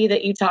everybody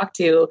that you talk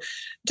to,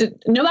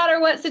 no matter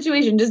what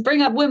situation, just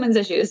bring up women's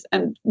issues.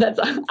 And that's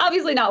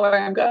obviously not where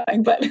I'm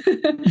going, but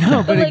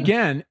no, but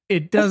again,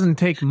 it doesn't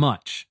take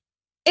much.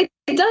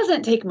 It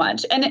doesn't take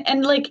much.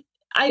 And like,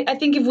 I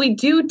think if we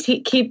do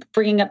keep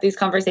bringing up these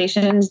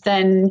conversations,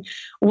 then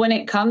when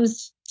it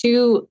comes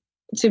to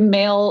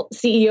male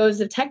CEOs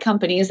of tech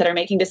companies that are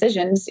making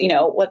decisions,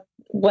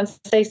 once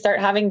they start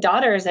having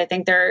daughters, I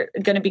think they're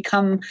going to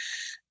become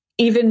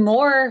even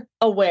more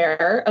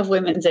aware of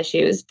women's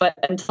issues. But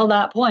until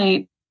that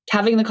point,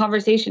 having the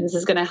conversations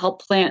is going to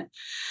help plant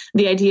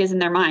the ideas in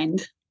their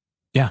mind.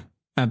 Yeah.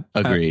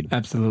 Agreed.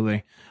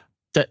 Absolutely.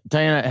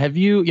 Diana, have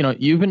you've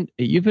been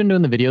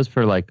doing the videos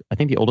for like, I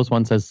think the oldest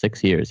one says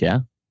 6 years. Yeah.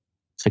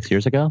 6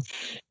 years ago.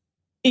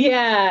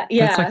 Yeah.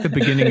 That's like the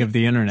beginning of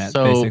the internet,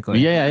 basically.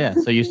 Yeah.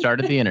 So you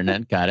started the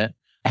internet. Got it.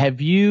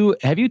 Have you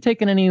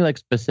taken any like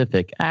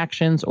specific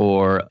actions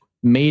or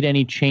made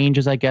any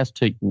changes, I guess,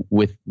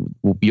 with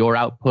your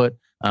output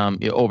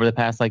over the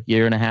past like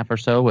year and a half or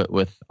so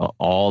with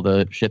all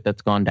the shit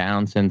that's gone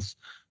down since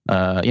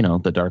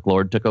the Dark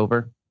Lord took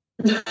over?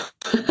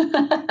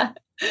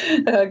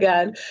 Oh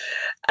God.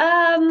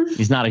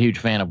 He's not a huge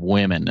fan of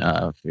women.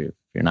 If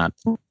you're not,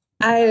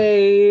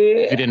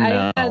 I didn't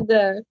know.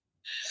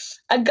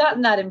 I've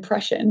gotten that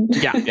impression.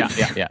 Yeah.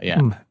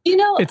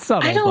 It's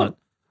subtle,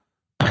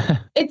 but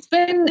it's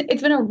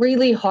been a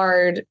really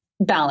hard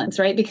balance,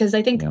 right? Because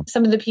I think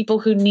some of the people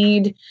who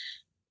need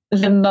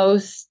the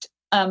most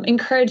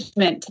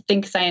encouragement to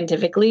think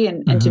scientifically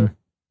and to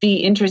be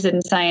interested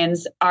in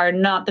science are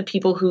not the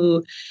people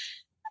who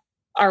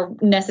are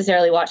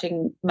necessarily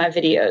watching my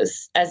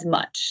videos as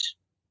much.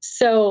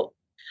 So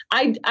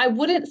I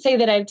wouldn't say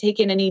that I've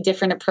taken any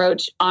different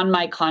approach on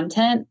my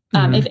content.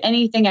 If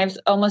anything, I've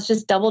almost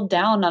just doubled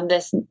down on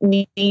this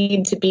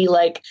need to be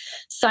like,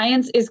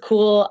 science is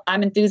cool.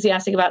 I'm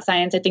enthusiastic about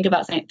science. I think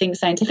about things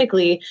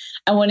scientifically.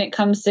 And when it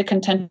comes to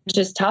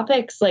contentious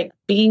topics, like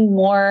being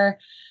more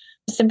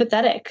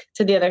sympathetic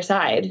to the other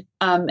side,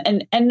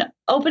 and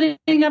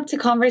opening up to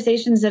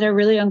conversations that are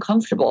really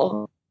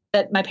uncomfortable.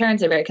 That my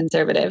parents are very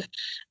conservative.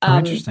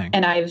 Interesting.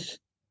 And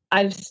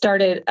I've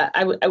started,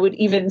 I would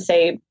even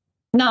say,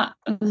 not,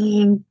 I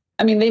mean,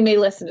 they may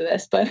listen to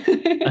this, but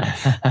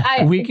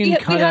we can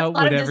cut out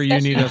whatever you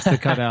need us to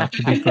cut out,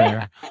 to be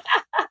clear.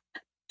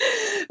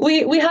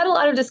 We had a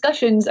lot of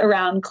discussions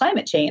around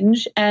climate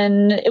change,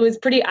 and it was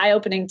pretty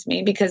eye-opening to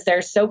me because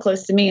they're so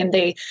close to me, and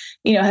they,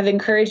 have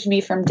encouraged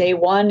me from day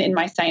one in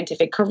my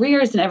scientific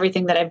careers and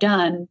everything that I've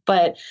done.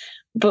 But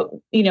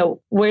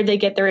where they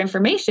get their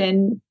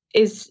information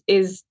is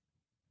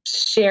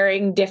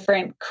sharing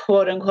different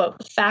quote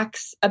unquote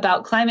facts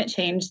about climate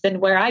change than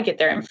where I get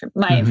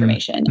my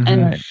information.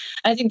 And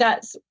I think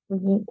that's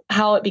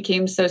how it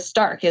became so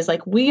stark, is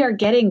like, we are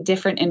getting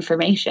different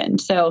information.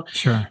 So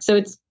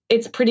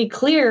it's pretty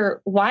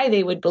clear why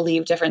they would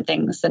believe different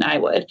things than I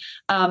would.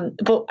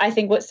 But I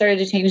think what started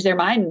to change their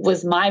mind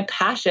was my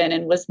passion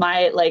and was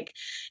my like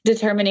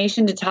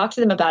determination to talk to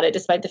them about it,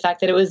 despite the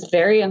fact that it was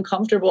very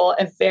uncomfortable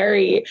and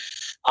very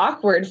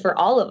awkward for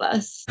all of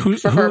us,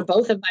 for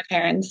both of my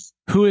parents.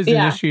 Who has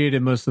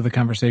initiated most of the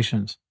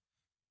conversations?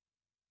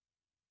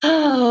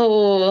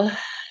 Oh,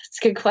 it's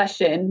a good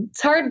question.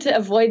 It's hard to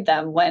avoid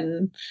them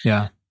when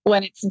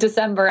it's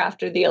December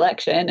after the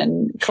election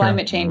and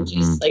climate change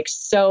is like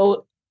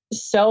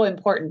so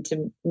important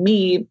to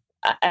me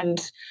and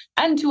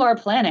to our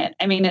planet.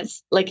 I mean,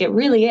 it's like, it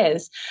really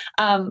is.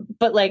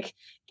 But like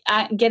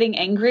getting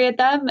angry at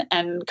them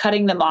and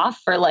cutting them off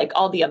for like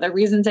all the other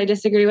reasons I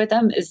disagree with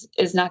them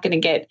is not going to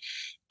get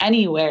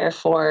anywhere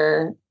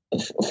for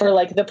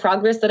like the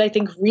progress that I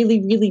think really,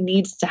 really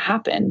needs to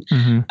happen.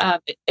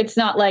 It's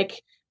not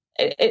like,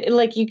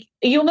 like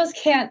you almost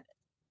can't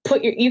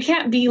you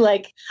can't be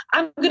like,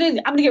 I'm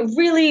gonna get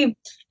really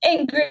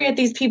angry at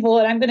these people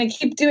and I'm gonna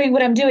keep doing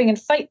what I'm doing and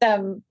fight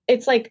them.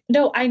 It's like,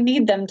 no, I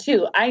need them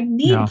too. I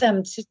need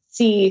them to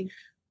see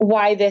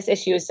why this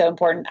issue is so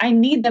important. I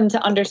need them to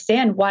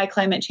understand why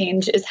climate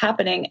change is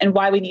happening and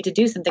why we need to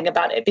do something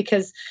about it,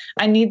 because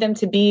I need them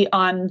to be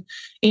on,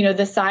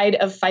 the side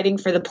of fighting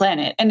for the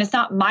planet. And it's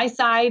not my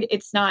side.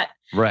 It's not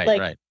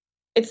right.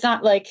 It's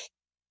not like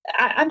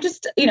I'm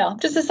just,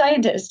 just a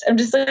scientist. I'm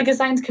just like a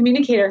science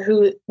communicator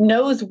who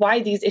knows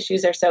why these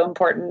issues are so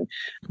important.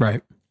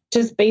 Right.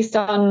 Just based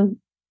on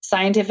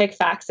scientific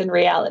facts and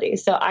reality.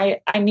 So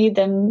I need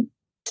them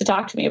to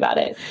talk to me about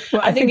it.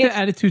 Well, I think the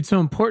attitude's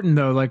so important,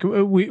 though. Like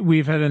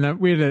we had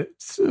a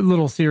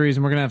little series,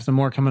 and we're gonna have some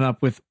more coming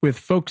up with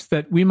folks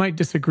that we might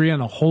disagree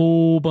on a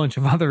whole bunch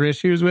of other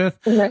issues with,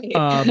 right.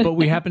 But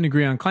we happen to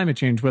agree on climate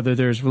change, whether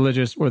there's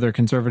religious or they're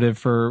conservative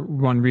for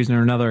one reason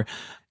or another.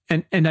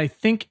 And I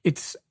think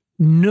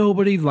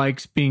nobody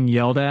likes being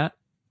yelled at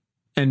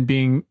and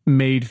being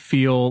made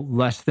feel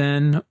less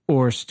than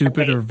or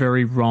stupid or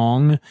very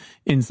wrong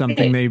in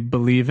something they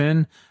believe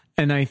in.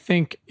 And I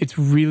think it's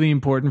really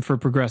important for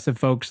progressive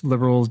folks,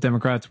 liberals,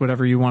 Democrats,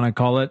 whatever you want to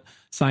call it,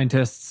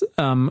 scientists,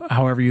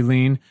 however you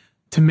lean,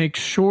 to make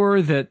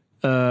sure that,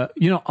 a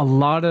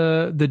lot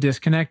of the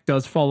disconnect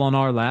does fall on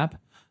our lap.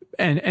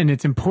 And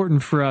it's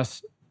important for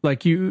us,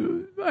 like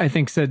you, I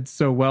think, said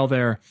so well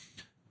there,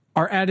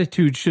 our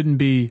attitude shouldn't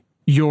be,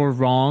 you're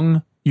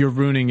wrong, you're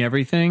ruining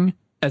everything,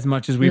 as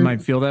much as we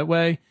might feel that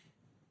way.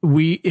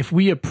 If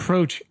we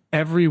approach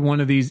every one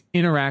of these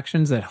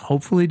interactions that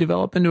hopefully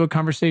develop into a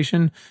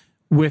conversation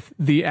with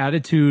the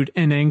attitude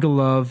and angle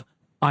of,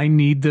 I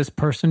need this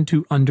person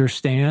to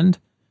understand,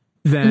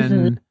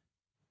 then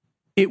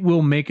it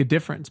will make a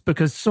difference,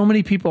 because so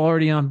many people are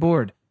already on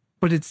board,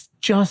 but it's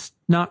just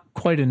not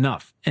quite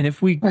enough. And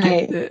if we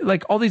get,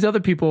 like all these other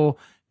people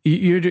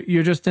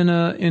You're just in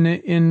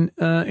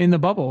the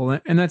bubble,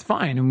 and that's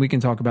fine, and we can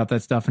talk about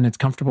that stuff, and it's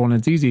comfortable and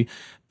it's easy.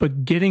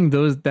 But getting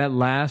that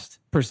last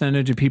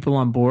percentage of people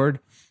on board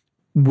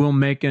will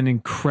make an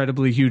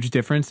incredibly huge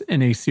difference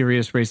in a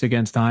serious race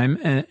against time,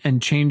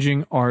 and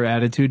changing our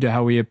attitude to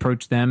how we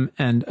approach them,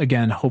 and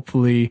again,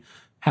 hopefully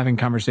having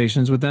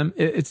conversations with them.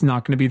 It's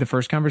not going to be the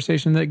first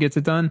conversation that gets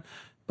it done,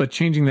 but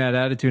changing that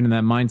attitude and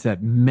that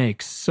mindset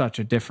makes such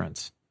a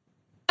difference.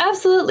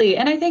 Absolutely.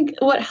 And I think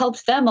what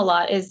helps them a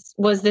lot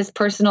was this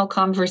personal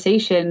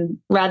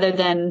conversation rather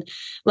than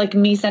like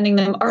me sending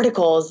them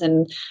articles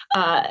and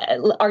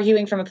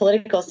arguing from a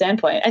political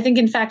standpoint. I think,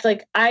 in fact,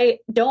 like I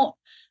don't,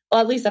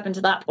 well, at least up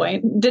until that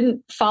point,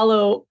 didn't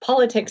follow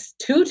politics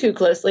too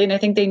closely. And I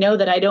think they know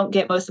that I don't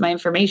get most of my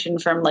information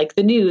from like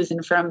the news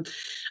and from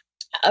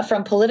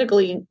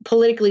politically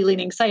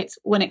leaning sites.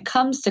 When it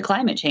comes to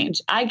climate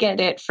change, I get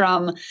it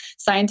from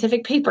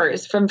scientific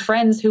papers, from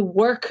friends who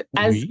work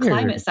as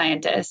climate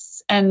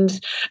scientists. And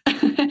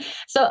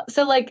so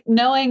like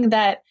knowing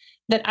that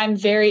I'm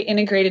very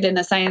integrated in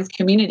the science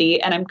community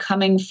and I'm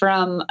coming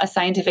from a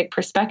scientific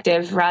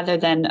perspective rather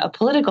than a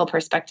political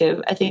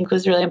perspective, I think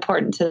was really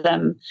important to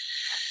them.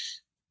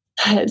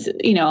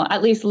 You know,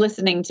 at least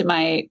listening to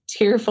my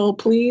tearful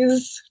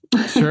pleas.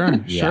 Sure.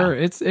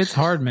 It's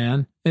hard,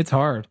 man. It's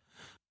hard.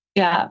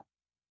 Yeah.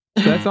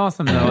 That's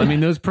awesome though. I mean,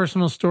 those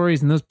personal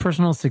stories and those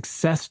personal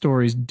success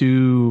stories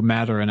do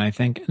matter. And I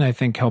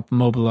think help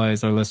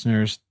mobilize our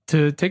listeners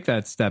to take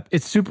that step.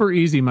 It's super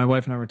easy. My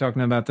wife and I were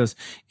talking about this.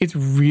 It's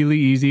really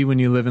easy when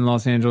you live in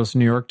Los Angeles,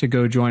 New York, to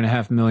go join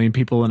 500,000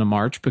 people in a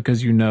march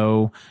because you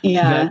know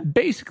that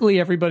basically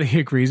everybody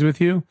agrees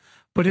with you.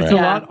 But it's a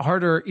lot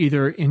harder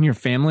either in your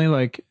family,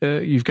 like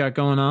you've got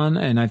going on.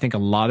 And I think a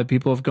lot of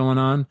people have going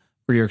on,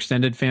 or your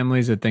extended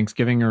families at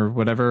Thanksgiving or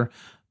whatever,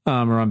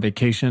 or on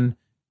vacation,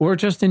 or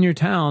just in your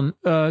town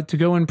to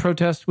go and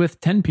protest with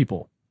 10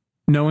 people,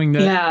 knowing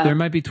that there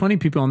might be 20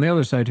 people on the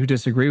other side who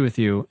disagree with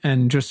you,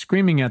 and just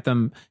screaming at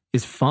them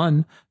is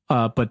fun,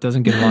 but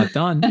doesn't get a lot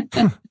done.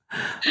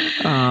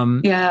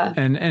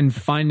 And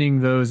finding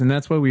those, and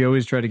that's why we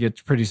always try to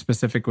get pretty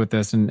specific with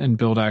this and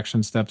build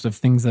action steps of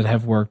things that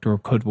have worked or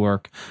could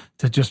work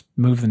to just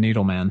move the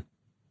needle, man.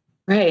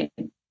 Right.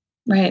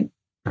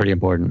 Pretty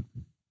important.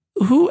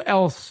 Who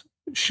else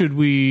should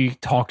we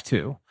talk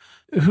to?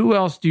 Who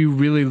else do you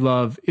really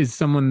love is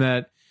someone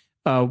that,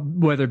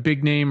 whether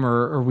big name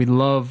or we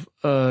love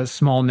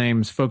small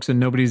names, folks that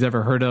nobody's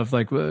ever heard of.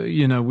 Like,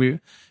 you know,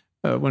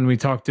 when we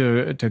talked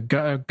to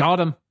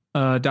Gautam,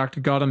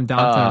 Dr. Gautam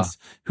Dantas,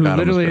 who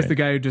literally is the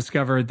guy who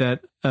discovered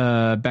that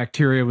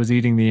bacteria was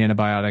eating the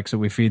antibiotics that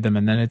we feed them.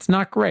 And then it's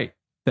not great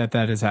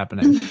that is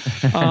happening.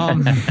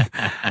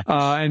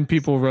 And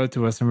people wrote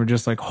to us and were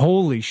just like,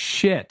 holy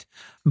shit.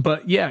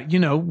 But yeah, you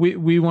know,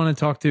 we want to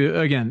talk to,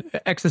 again,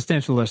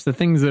 existentialists, the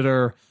things that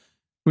are,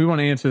 we want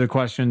to answer the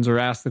questions or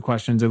ask the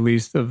questions, at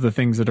least, of the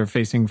things that are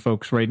facing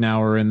folks right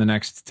now or in the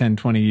next 10,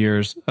 20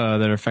 years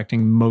that are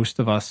affecting most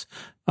of us,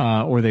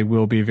 or they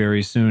will be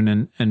very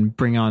soon, and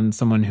bring on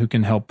someone who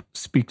can help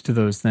speak to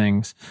those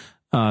things.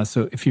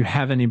 So if you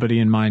have anybody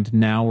in mind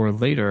now or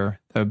later,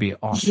 that would be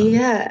awesome.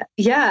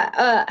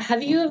 Yeah.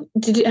 Have you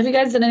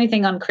guys done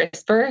anything on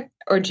CRISPR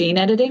or gene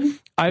editing?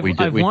 I've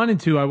wanted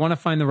to. I want to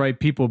find the right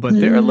people, but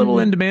they're a little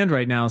in demand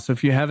right now. So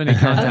if you have any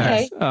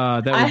contacts,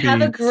 that would I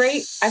have a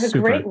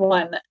great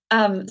one.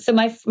 So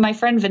my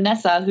friend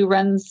Vanessa, who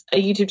runs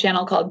a YouTube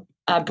channel called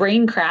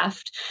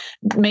Braincraft,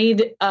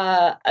 made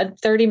a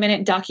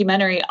 30-minute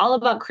documentary all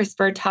about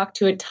CRISPR, talked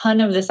to a ton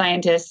of the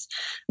scientists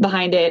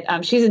behind it.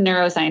 She's a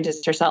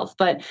neuroscientist herself,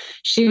 but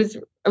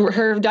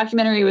her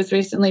documentary was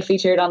recently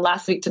featured on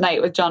Last Week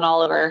Tonight with John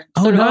Oliver.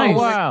 Oh, nice.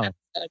 Wow.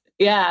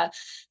 Yeah.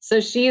 So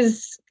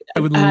I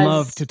would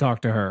love to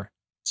talk to her.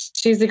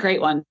 She's a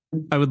great one.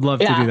 I would love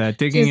to do that.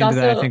 Digging into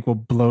that, I think, will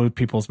blow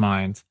people's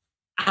minds.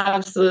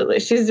 Absolutely.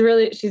 She's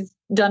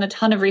done a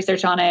ton of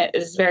research on it,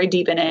 is very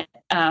deep in it.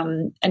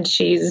 And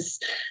she's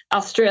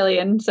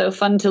Australian, so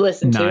fun to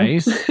listen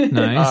to.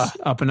 Nice.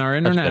 Up in our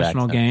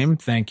international game.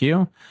 Thank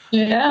you.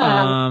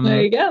 Yeah.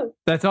 There you go.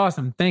 That's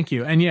awesome. Thank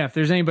you. And yeah, if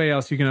there's anybody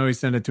else, you can always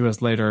send it to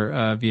us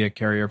later via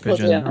carrier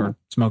pigeon or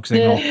smoke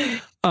signal.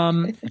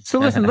 So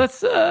listen, let's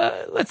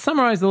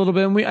summarize a little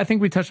bit. And I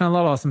think we touched on a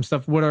lot of awesome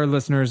stuff. What our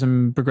listeners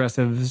and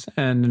progressives,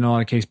 and in a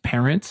lot of cases,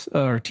 parents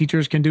or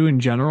teachers can do in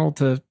general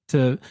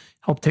to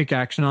help take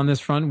action on this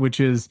front, which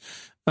is,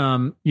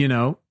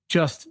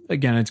 just,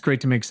 again, it's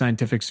great to make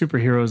scientific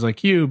superheroes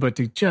like you, but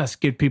to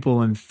just get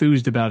people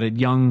enthused about it,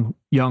 very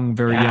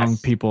young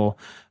people.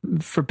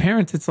 For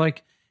parents, it's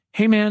like,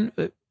 hey man,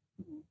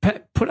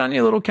 put on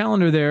your little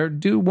calendar there,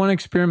 do one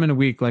experiment a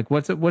week. Like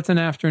what's an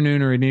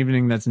afternoon or an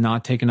evening that's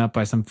not taken up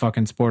by some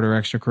fucking sport or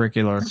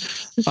extracurricular.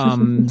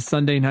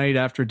 Sunday night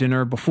after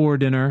dinner, before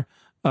dinner,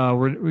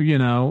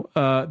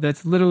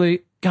 that's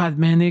literally, God,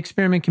 man, the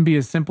experiment can be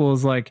as simple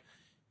as like,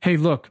 hey,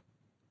 look,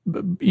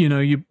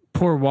 you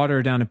pour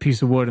water down a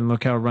piece of wood and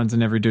look how it runs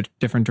in every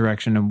different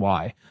direction and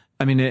why.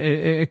 I mean,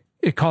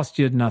 it costs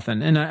you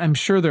nothing. And I'm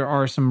sure there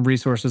are some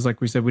resources, like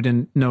we said, we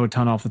didn't know a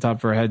ton off the top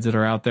of our heads that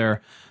are out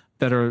there.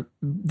 that are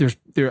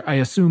there. I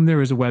assume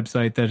there is a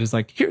website that is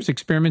like, here's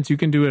experiments you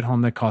can do at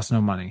home that cost no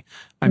money.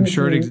 I'm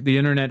sure the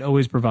internet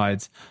always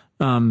provides.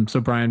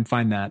 So Brian,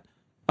 find that.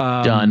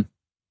 Done.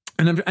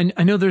 And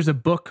I know there's a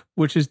book,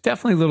 which is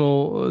definitely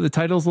the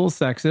title's a little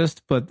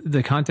sexist, but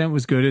the content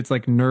was good. It's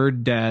like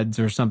Nerd Dads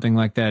or something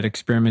like that,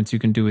 experiments you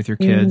can do with your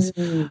kids.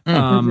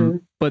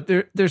 But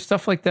there's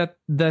stuff like that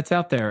that's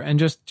out there, and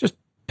just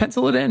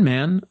pencil it in,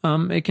 man.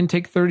 It can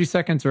take 30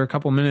 seconds or a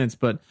couple minutes,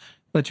 but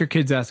let your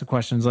kids ask the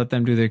questions. Let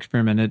them do the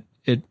experiment.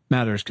 It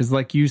matters, because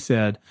like you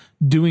said,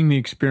 doing the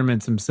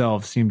experiments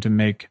themselves seem to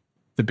make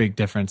the big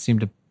difference, seem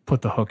to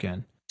put the hook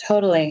in.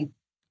 Totally.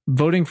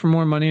 Voting for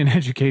more money in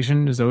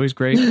education is always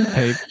great.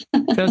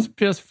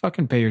 Just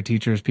fucking pay your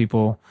teachers,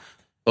 people.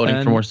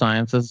 Voting for more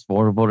sciences,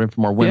 or voting for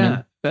more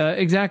women. Yeah,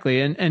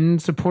 exactly.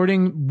 And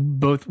supporting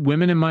both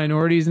women and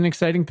minorities in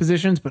exciting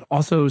positions, but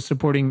also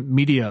supporting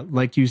media,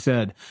 like you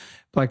said.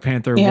 Black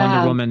Panther,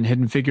 Wonder Woman,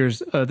 Hidden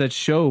Figures that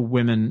show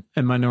women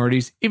and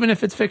minorities, even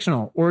if it's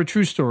fictional or a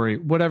true story,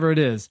 whatever it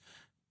is.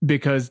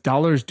 Because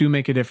dollars do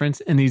make a difference,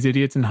 and these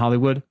idiots in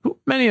Hollywood,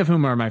 many of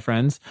whom are my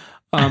friends,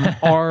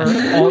 are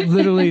all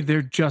literally,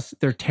 they're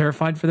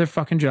terrified for their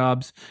fucking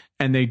jobs,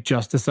 and they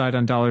just decide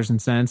on dollars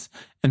and cents.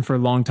 And for a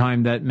long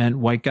time, that meant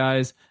white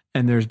guys,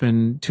 and there's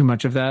been too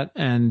much of that.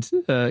 And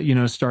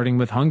starting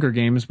with Hunger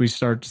Games, we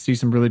start to see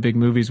some really big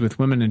movies with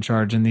women in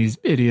charge, and these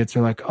idiots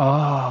are like,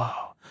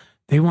 oh,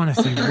 they want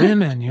to see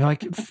women. You're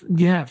like,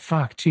 yeah,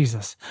 fuck,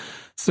 Jesus.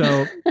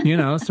 So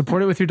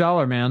support it with your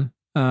dollar, man.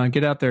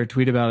 Get out there,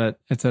 tweet about it,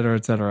 et cetera,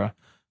 et cetera.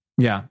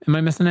 Yeah. Am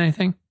I missing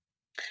anything?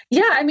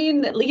 Yeah. I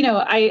mean,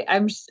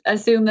 I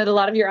assume that a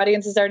lot of your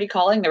audience is already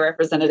calling their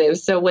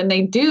representatives. So when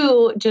they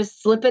do,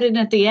 just slip it in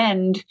at the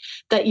end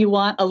that you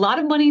want a lot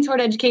of money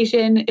toward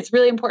education. It's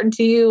really important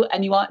to you,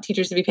 and you want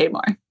teachers to be paid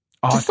more.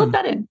 Awesome. Just slip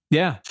that in.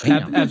 Yeah,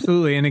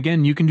 absolutely. And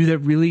again, you can do that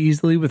really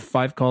easily with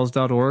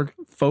 5calls.org,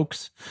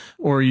 folks,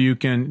 or you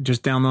can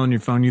just download on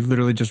your phone. You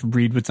literally just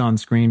read what's on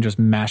screen, just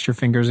mash your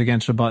fingers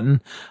against a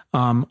button.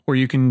 Or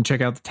you can check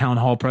out the Town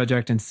Hall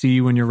Project and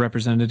see when your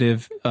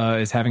representative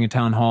is having a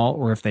town hall,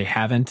 or if they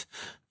haven't.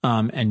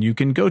 And you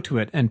can go to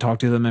it and talk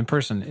to them in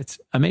person. It's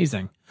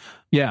amazing.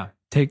 Yeah,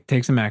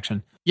 take some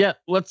action. Yeah,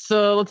 let's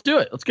do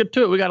it. Let's get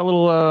to it. We got a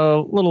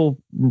little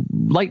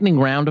lightning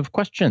round of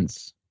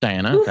questions.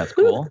 Diana, that's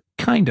cool.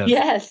 Kind of.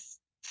 Yes.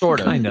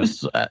 Sort of. Kind of.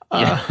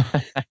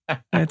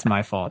 It's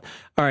my fault.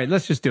 All right,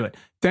 let's just do it.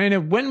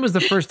 Diana, when was the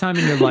first time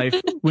in your life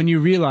when you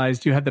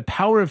realized you had the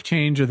power of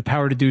change or the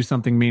power to do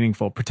something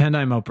meaningful? Pretend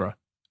I'm Oprah.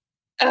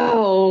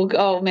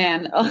 Oh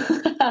man.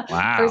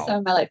 Wow. First time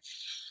in my life.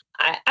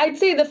 I'd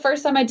say the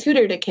first time I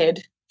tutored a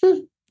kid.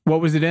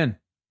 What was it in?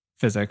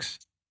 Physics.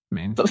 I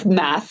mean,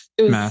 math.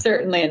 It was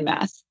certainly in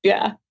math.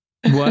 Yeah.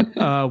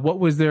 What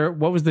was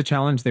the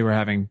challenge they were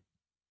having?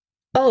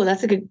 Oh,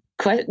 that's a good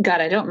question.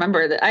 God, I don't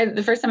remember that.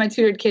 The first time I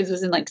tutored kids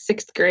was in like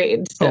 6th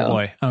grade. So oh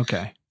boy.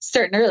 Okay.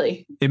 Starting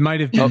early. It might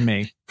have been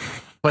me.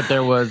 But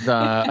there was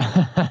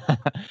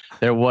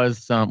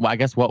some, I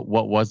guess what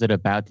was it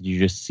about? Did you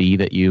just see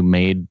that you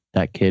made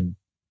that kid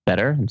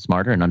better and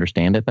smarter and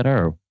understand it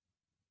better? Or?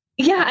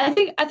 Yeah, I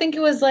think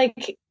it was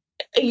like,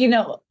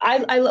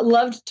 I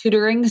loved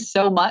tutoring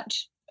so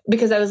much,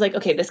 because I was like,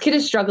 okay, this kid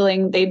is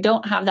struggling. They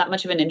don't have that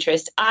much of an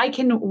interest. I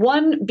can,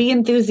 one, be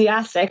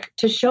enthusiastic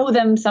to show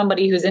them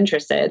somebody who's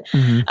interested,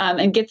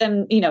 and get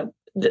them,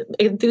 the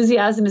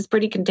enthusiasm is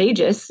pretty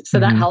contagious. So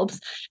that helps.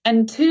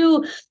 And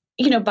two,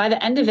 by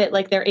the end of it,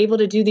 like, they're able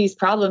to do these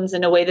problems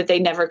in a way that they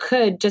never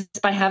could,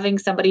 just by having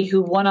somebody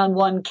who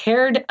one-on-one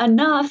cared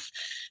enough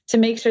to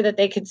make sure that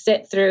they could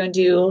sit through and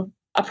do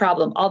a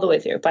problem all the way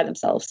through by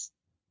themselves.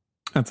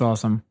 That's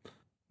awesome.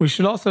 We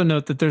should also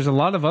note that there's a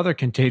lot of other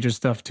contagious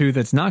stuff too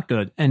that's not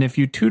good. And if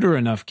you tutor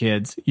enough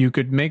kids, you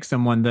could make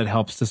someone that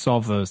helps to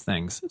solve those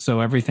things. So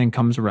everything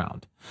comes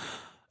around.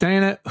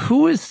 Diana,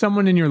 who is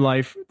someone in your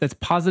life that's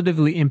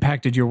positively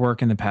impacted your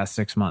work in the past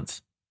 6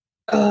 months?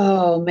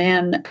 Oh,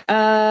 man.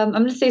 I'm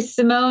going to say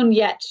Simone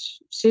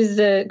Yetch. She's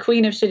the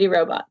queen of shitty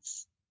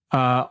robots.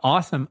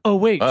 Awesome. Oh,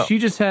 wait, She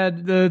just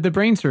had the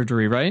brain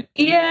surgery, right?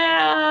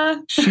 Yeah.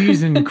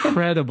 She's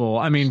incredible.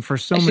 I mean, for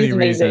so many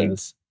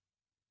reasons.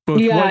 Both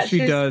what she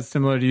does,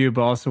 similar to you,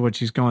 but also what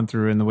she's going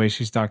through and the way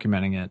she's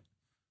documenting it.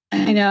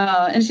 I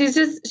know. And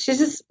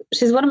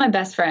she's one of my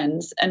best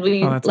friends. And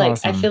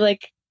awesome. I feel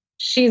like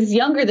she's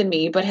younger than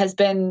me, but has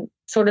been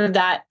sort of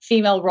that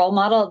female role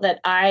model that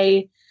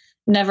I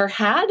never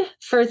had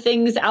for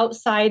things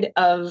outside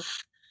of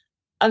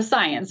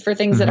science, for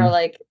things that are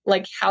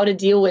like how to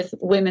deal with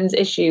women's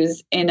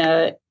issues in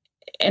a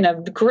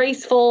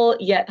graceful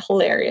yet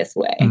hilarious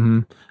way.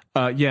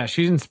 Yeah,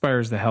 she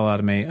inspires the hell out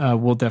of me.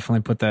 We'll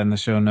definitely put that in the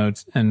show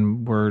notes,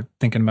 and we're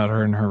thinking about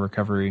her and her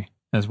recovery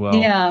as well.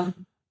 Yeah,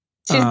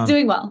 she's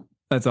doing well.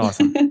 That's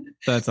awesome.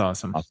 That's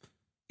awesome.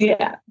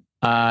 Yeah.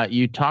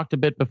 You talked a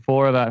bit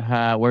before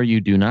about where you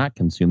do not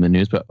consume the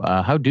news, but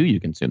how do you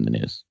consume the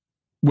news?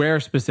 Where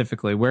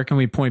specifically? Where can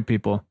we point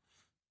people?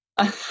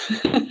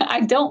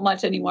 I don't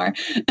much anymore.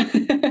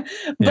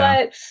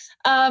 But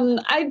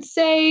I'd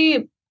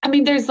say I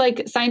mean, there's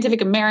like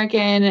Scientific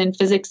American and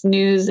Physics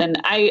News,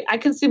 and I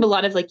consume a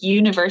lot of like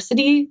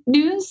university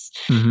news.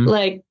 Mm-hmm.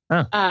 Like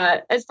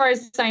as far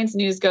as science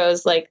news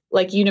goes, like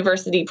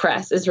university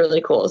press is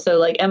really cool. So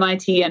like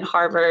MIT and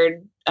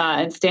Harvard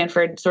and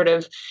Stanford, sort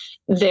of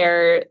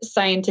their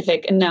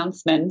scientific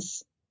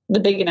announcements, the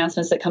big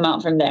announcements that come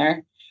out from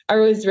there are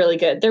always really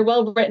good. They're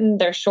well written,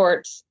 they're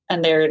short,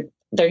 and they're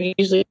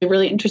usually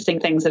really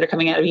interesting things that are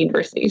coming out of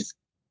universities.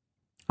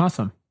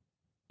 Awesome.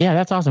 Yeah,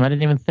 that's awesome. I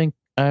didn't even think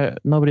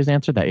nobody's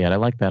answered that yet. I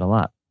like that a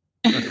lot.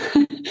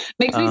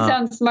 Makes me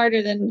sound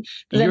smarter than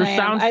you I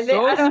am. sound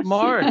so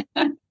smart.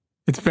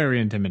 It's very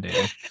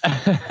intimidating.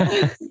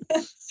 I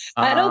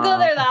don't go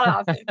there that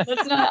often.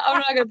 I'm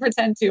not going to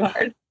pretend too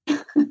hard.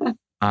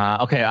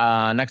 Okay.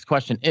 Next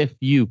question. If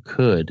you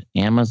could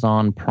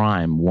Amazon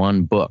Prime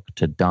one book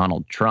to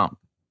Donald Trump,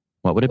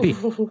 what would it be?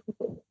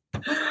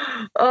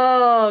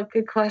 Oh,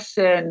 good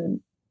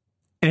question.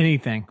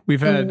 Anything.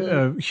 We've had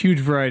a huge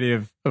variety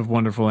of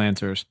wonderful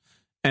answers.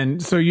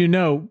 And so,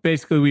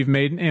 basically we've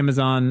made an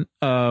Amazon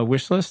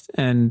wish list,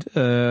 and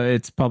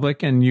it's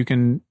public,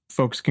 and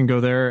folks can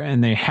go there,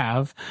 and they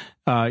have.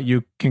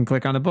 You can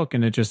click on a book,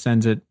 and it just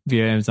sends it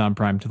via Amazon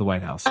Prime to the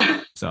White House.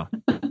 So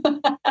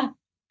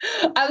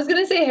I was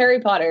going to say Harry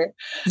Potter.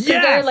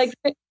 Yes!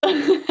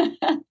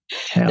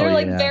 They're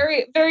like yeah.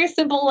 very, very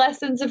simple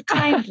lessons of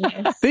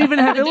kindness. They even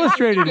have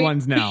illustrated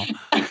ones now.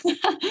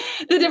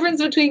 The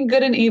difference between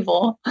good and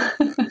evil.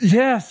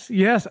 Yes.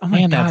 Oh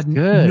my God. That's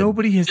good.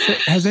 Nobody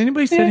has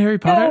anybody said Harry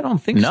Potter? I don't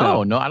think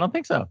so. No, I don't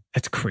think so.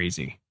 That's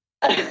crazy.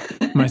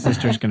 My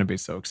sister's going to be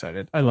so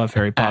excited. I love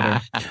Harry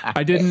Potter.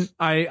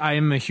 I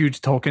am a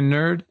huge Tolkien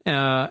nerd.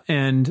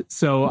 And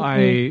so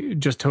I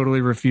just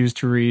totally refused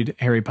to read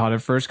Harry Potter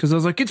first, because I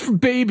was like, it's for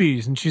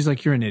babies. And she's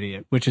like, you're an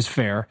idiot, which is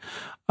fair.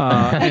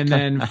 And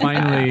then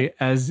finally,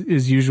 as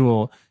is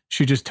usual,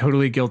 she just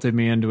totally guilted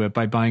me into it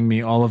by buying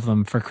me all of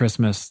them for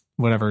Christmas,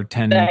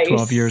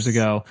 12 years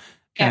ago.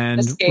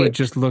 And would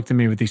just looked at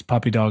me with these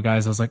puppy dog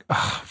eyes. I was like,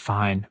 oh,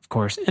 fine, of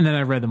course. And then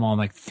I read them all in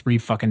like 3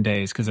 fucking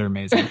days because they're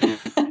amazing.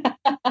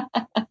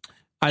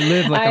 I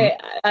live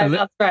like I'm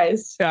not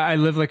surprised. I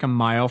live like a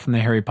mile from the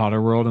Harry Potter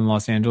world in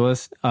Los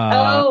Angeles.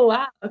 Oh,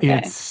 wow. Okay.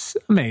 It's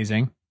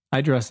amazing.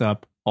 I dress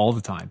up all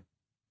the time.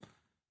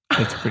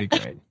 It's pretty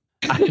great.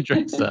 I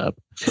dress up.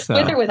 So,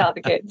 with or without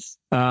the kids.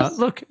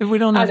 Look, we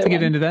don't have to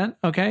get into that.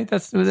 Okay.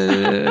 This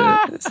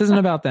isn't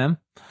about them.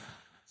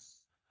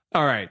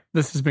 All right.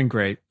 This has been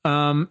great.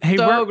 Hey,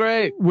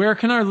 great. Where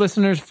can our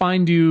listeners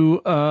find you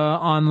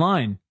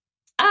online?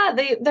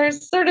 They're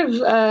sort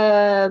of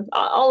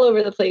all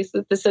over the place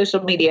with the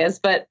social medias,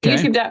 but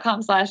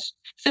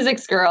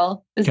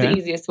youtube.com/physicsgirl is the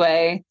easiest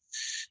way.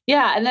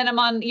 Yeah. And then I'm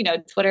on,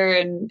 Twitter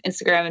and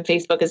Instagram and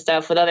Facebook and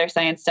stuff with other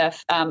science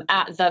stuff,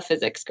 at the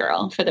Physics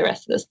Girl for the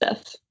rest of the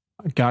stuff.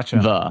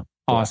 Gotcha.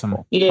 Awesome.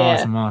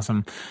 Yeah.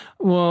 Awesome.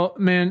 Well,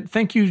 man,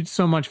 thank you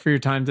so much for your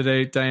time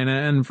today,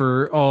 Diana, and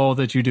for all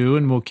that you do,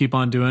 and we'll keep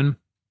on doing.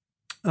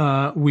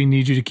 We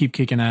need you to keep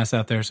kicking ass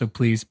out there, so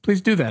please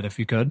do that if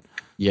you could.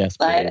 Yes,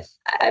 please.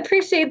 I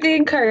appreciate the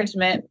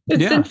encouragement.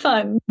 It's been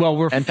fun. Well,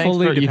 we're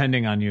fully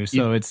depending on you,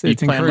 so it's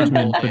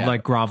encouragement, but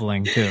like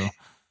groveling too.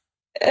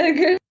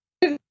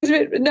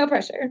 No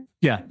pressure.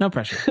 Yeah, no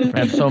pressure. I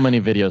have so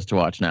many videos to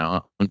watch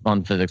now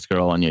on Physics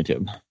Girl on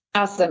YouTube.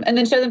 Awesome. And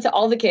then show them to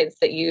all the kids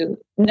that you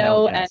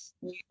know and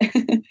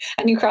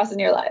you cross in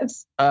your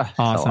lives. Awesome.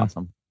 So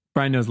awesome.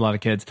 Brian knows a lot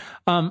of kids.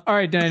 All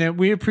right, Diana,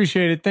 we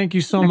appreciate it. Thank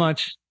you so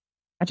much.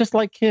 I just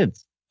like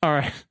kids. All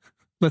right.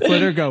 Let's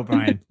let her go,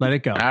 Brian. Let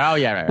it go. Oh,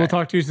 yeah. Right. We'll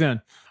talk to you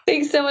soon.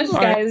 Thanks so much,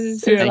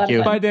 guys. Right. Thank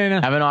you. Bye, Dana.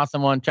 Have an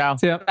awesome one. Ciao.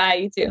 See ya. Bye,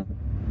 you too.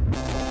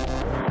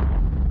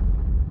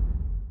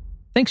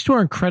 Thanks to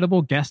our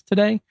incredible guest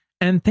today,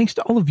 and thanks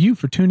to all of you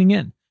for tuning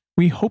in.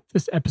 We hope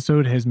this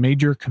episode has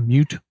made your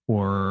commute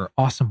or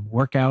awesome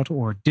workout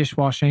or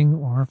dishwashing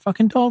or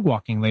fucking dog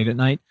walking late at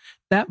night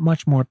that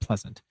much more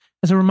pleasant.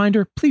 As a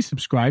reminder, please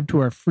subscribe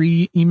to our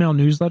free email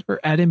newsletter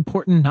at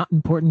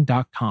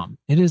importantnotimportant.com.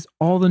 It is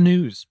all the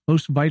news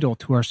most vital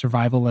to our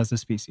survival as a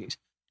species.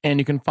 And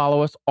you can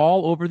follow us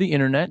all over the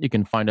internet. You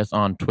can find us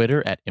on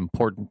Twitter at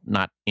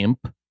importantnotimp.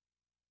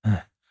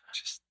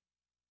 Just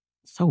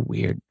so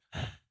weird.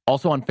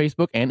 Also on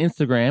Facebook and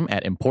Instagram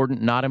at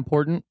Important Not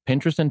Important.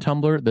 Pinterest and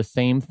Tumblr, the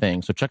same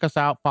thing. So check us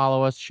out,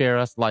 follow us, share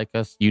us, like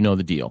us. You know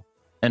the deal.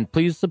 And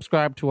please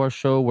subscribe to our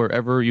show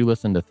wherever you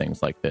listen to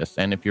things like this.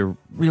 And if you're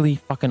really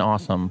fucking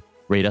awesome,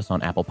 rate us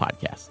on Apple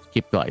Podcasts.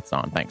 Keep the lights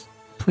on. Thanks.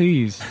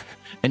 Please.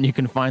 And you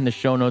can find the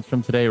show notes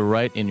from today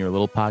right in your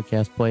little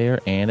podcast player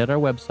and at our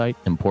website,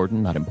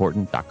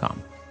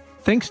 importantnotimportant.com.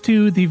 Thanks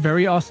to the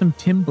very awesome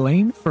Tim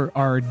Blaine for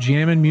our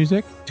jammin'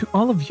 music, to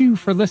all of you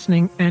for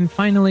listening, and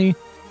finally,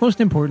 most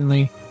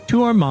importantly,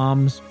 to our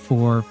moms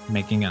for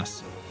making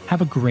us. Have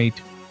a great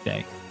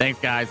day. Thanks,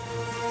 guys.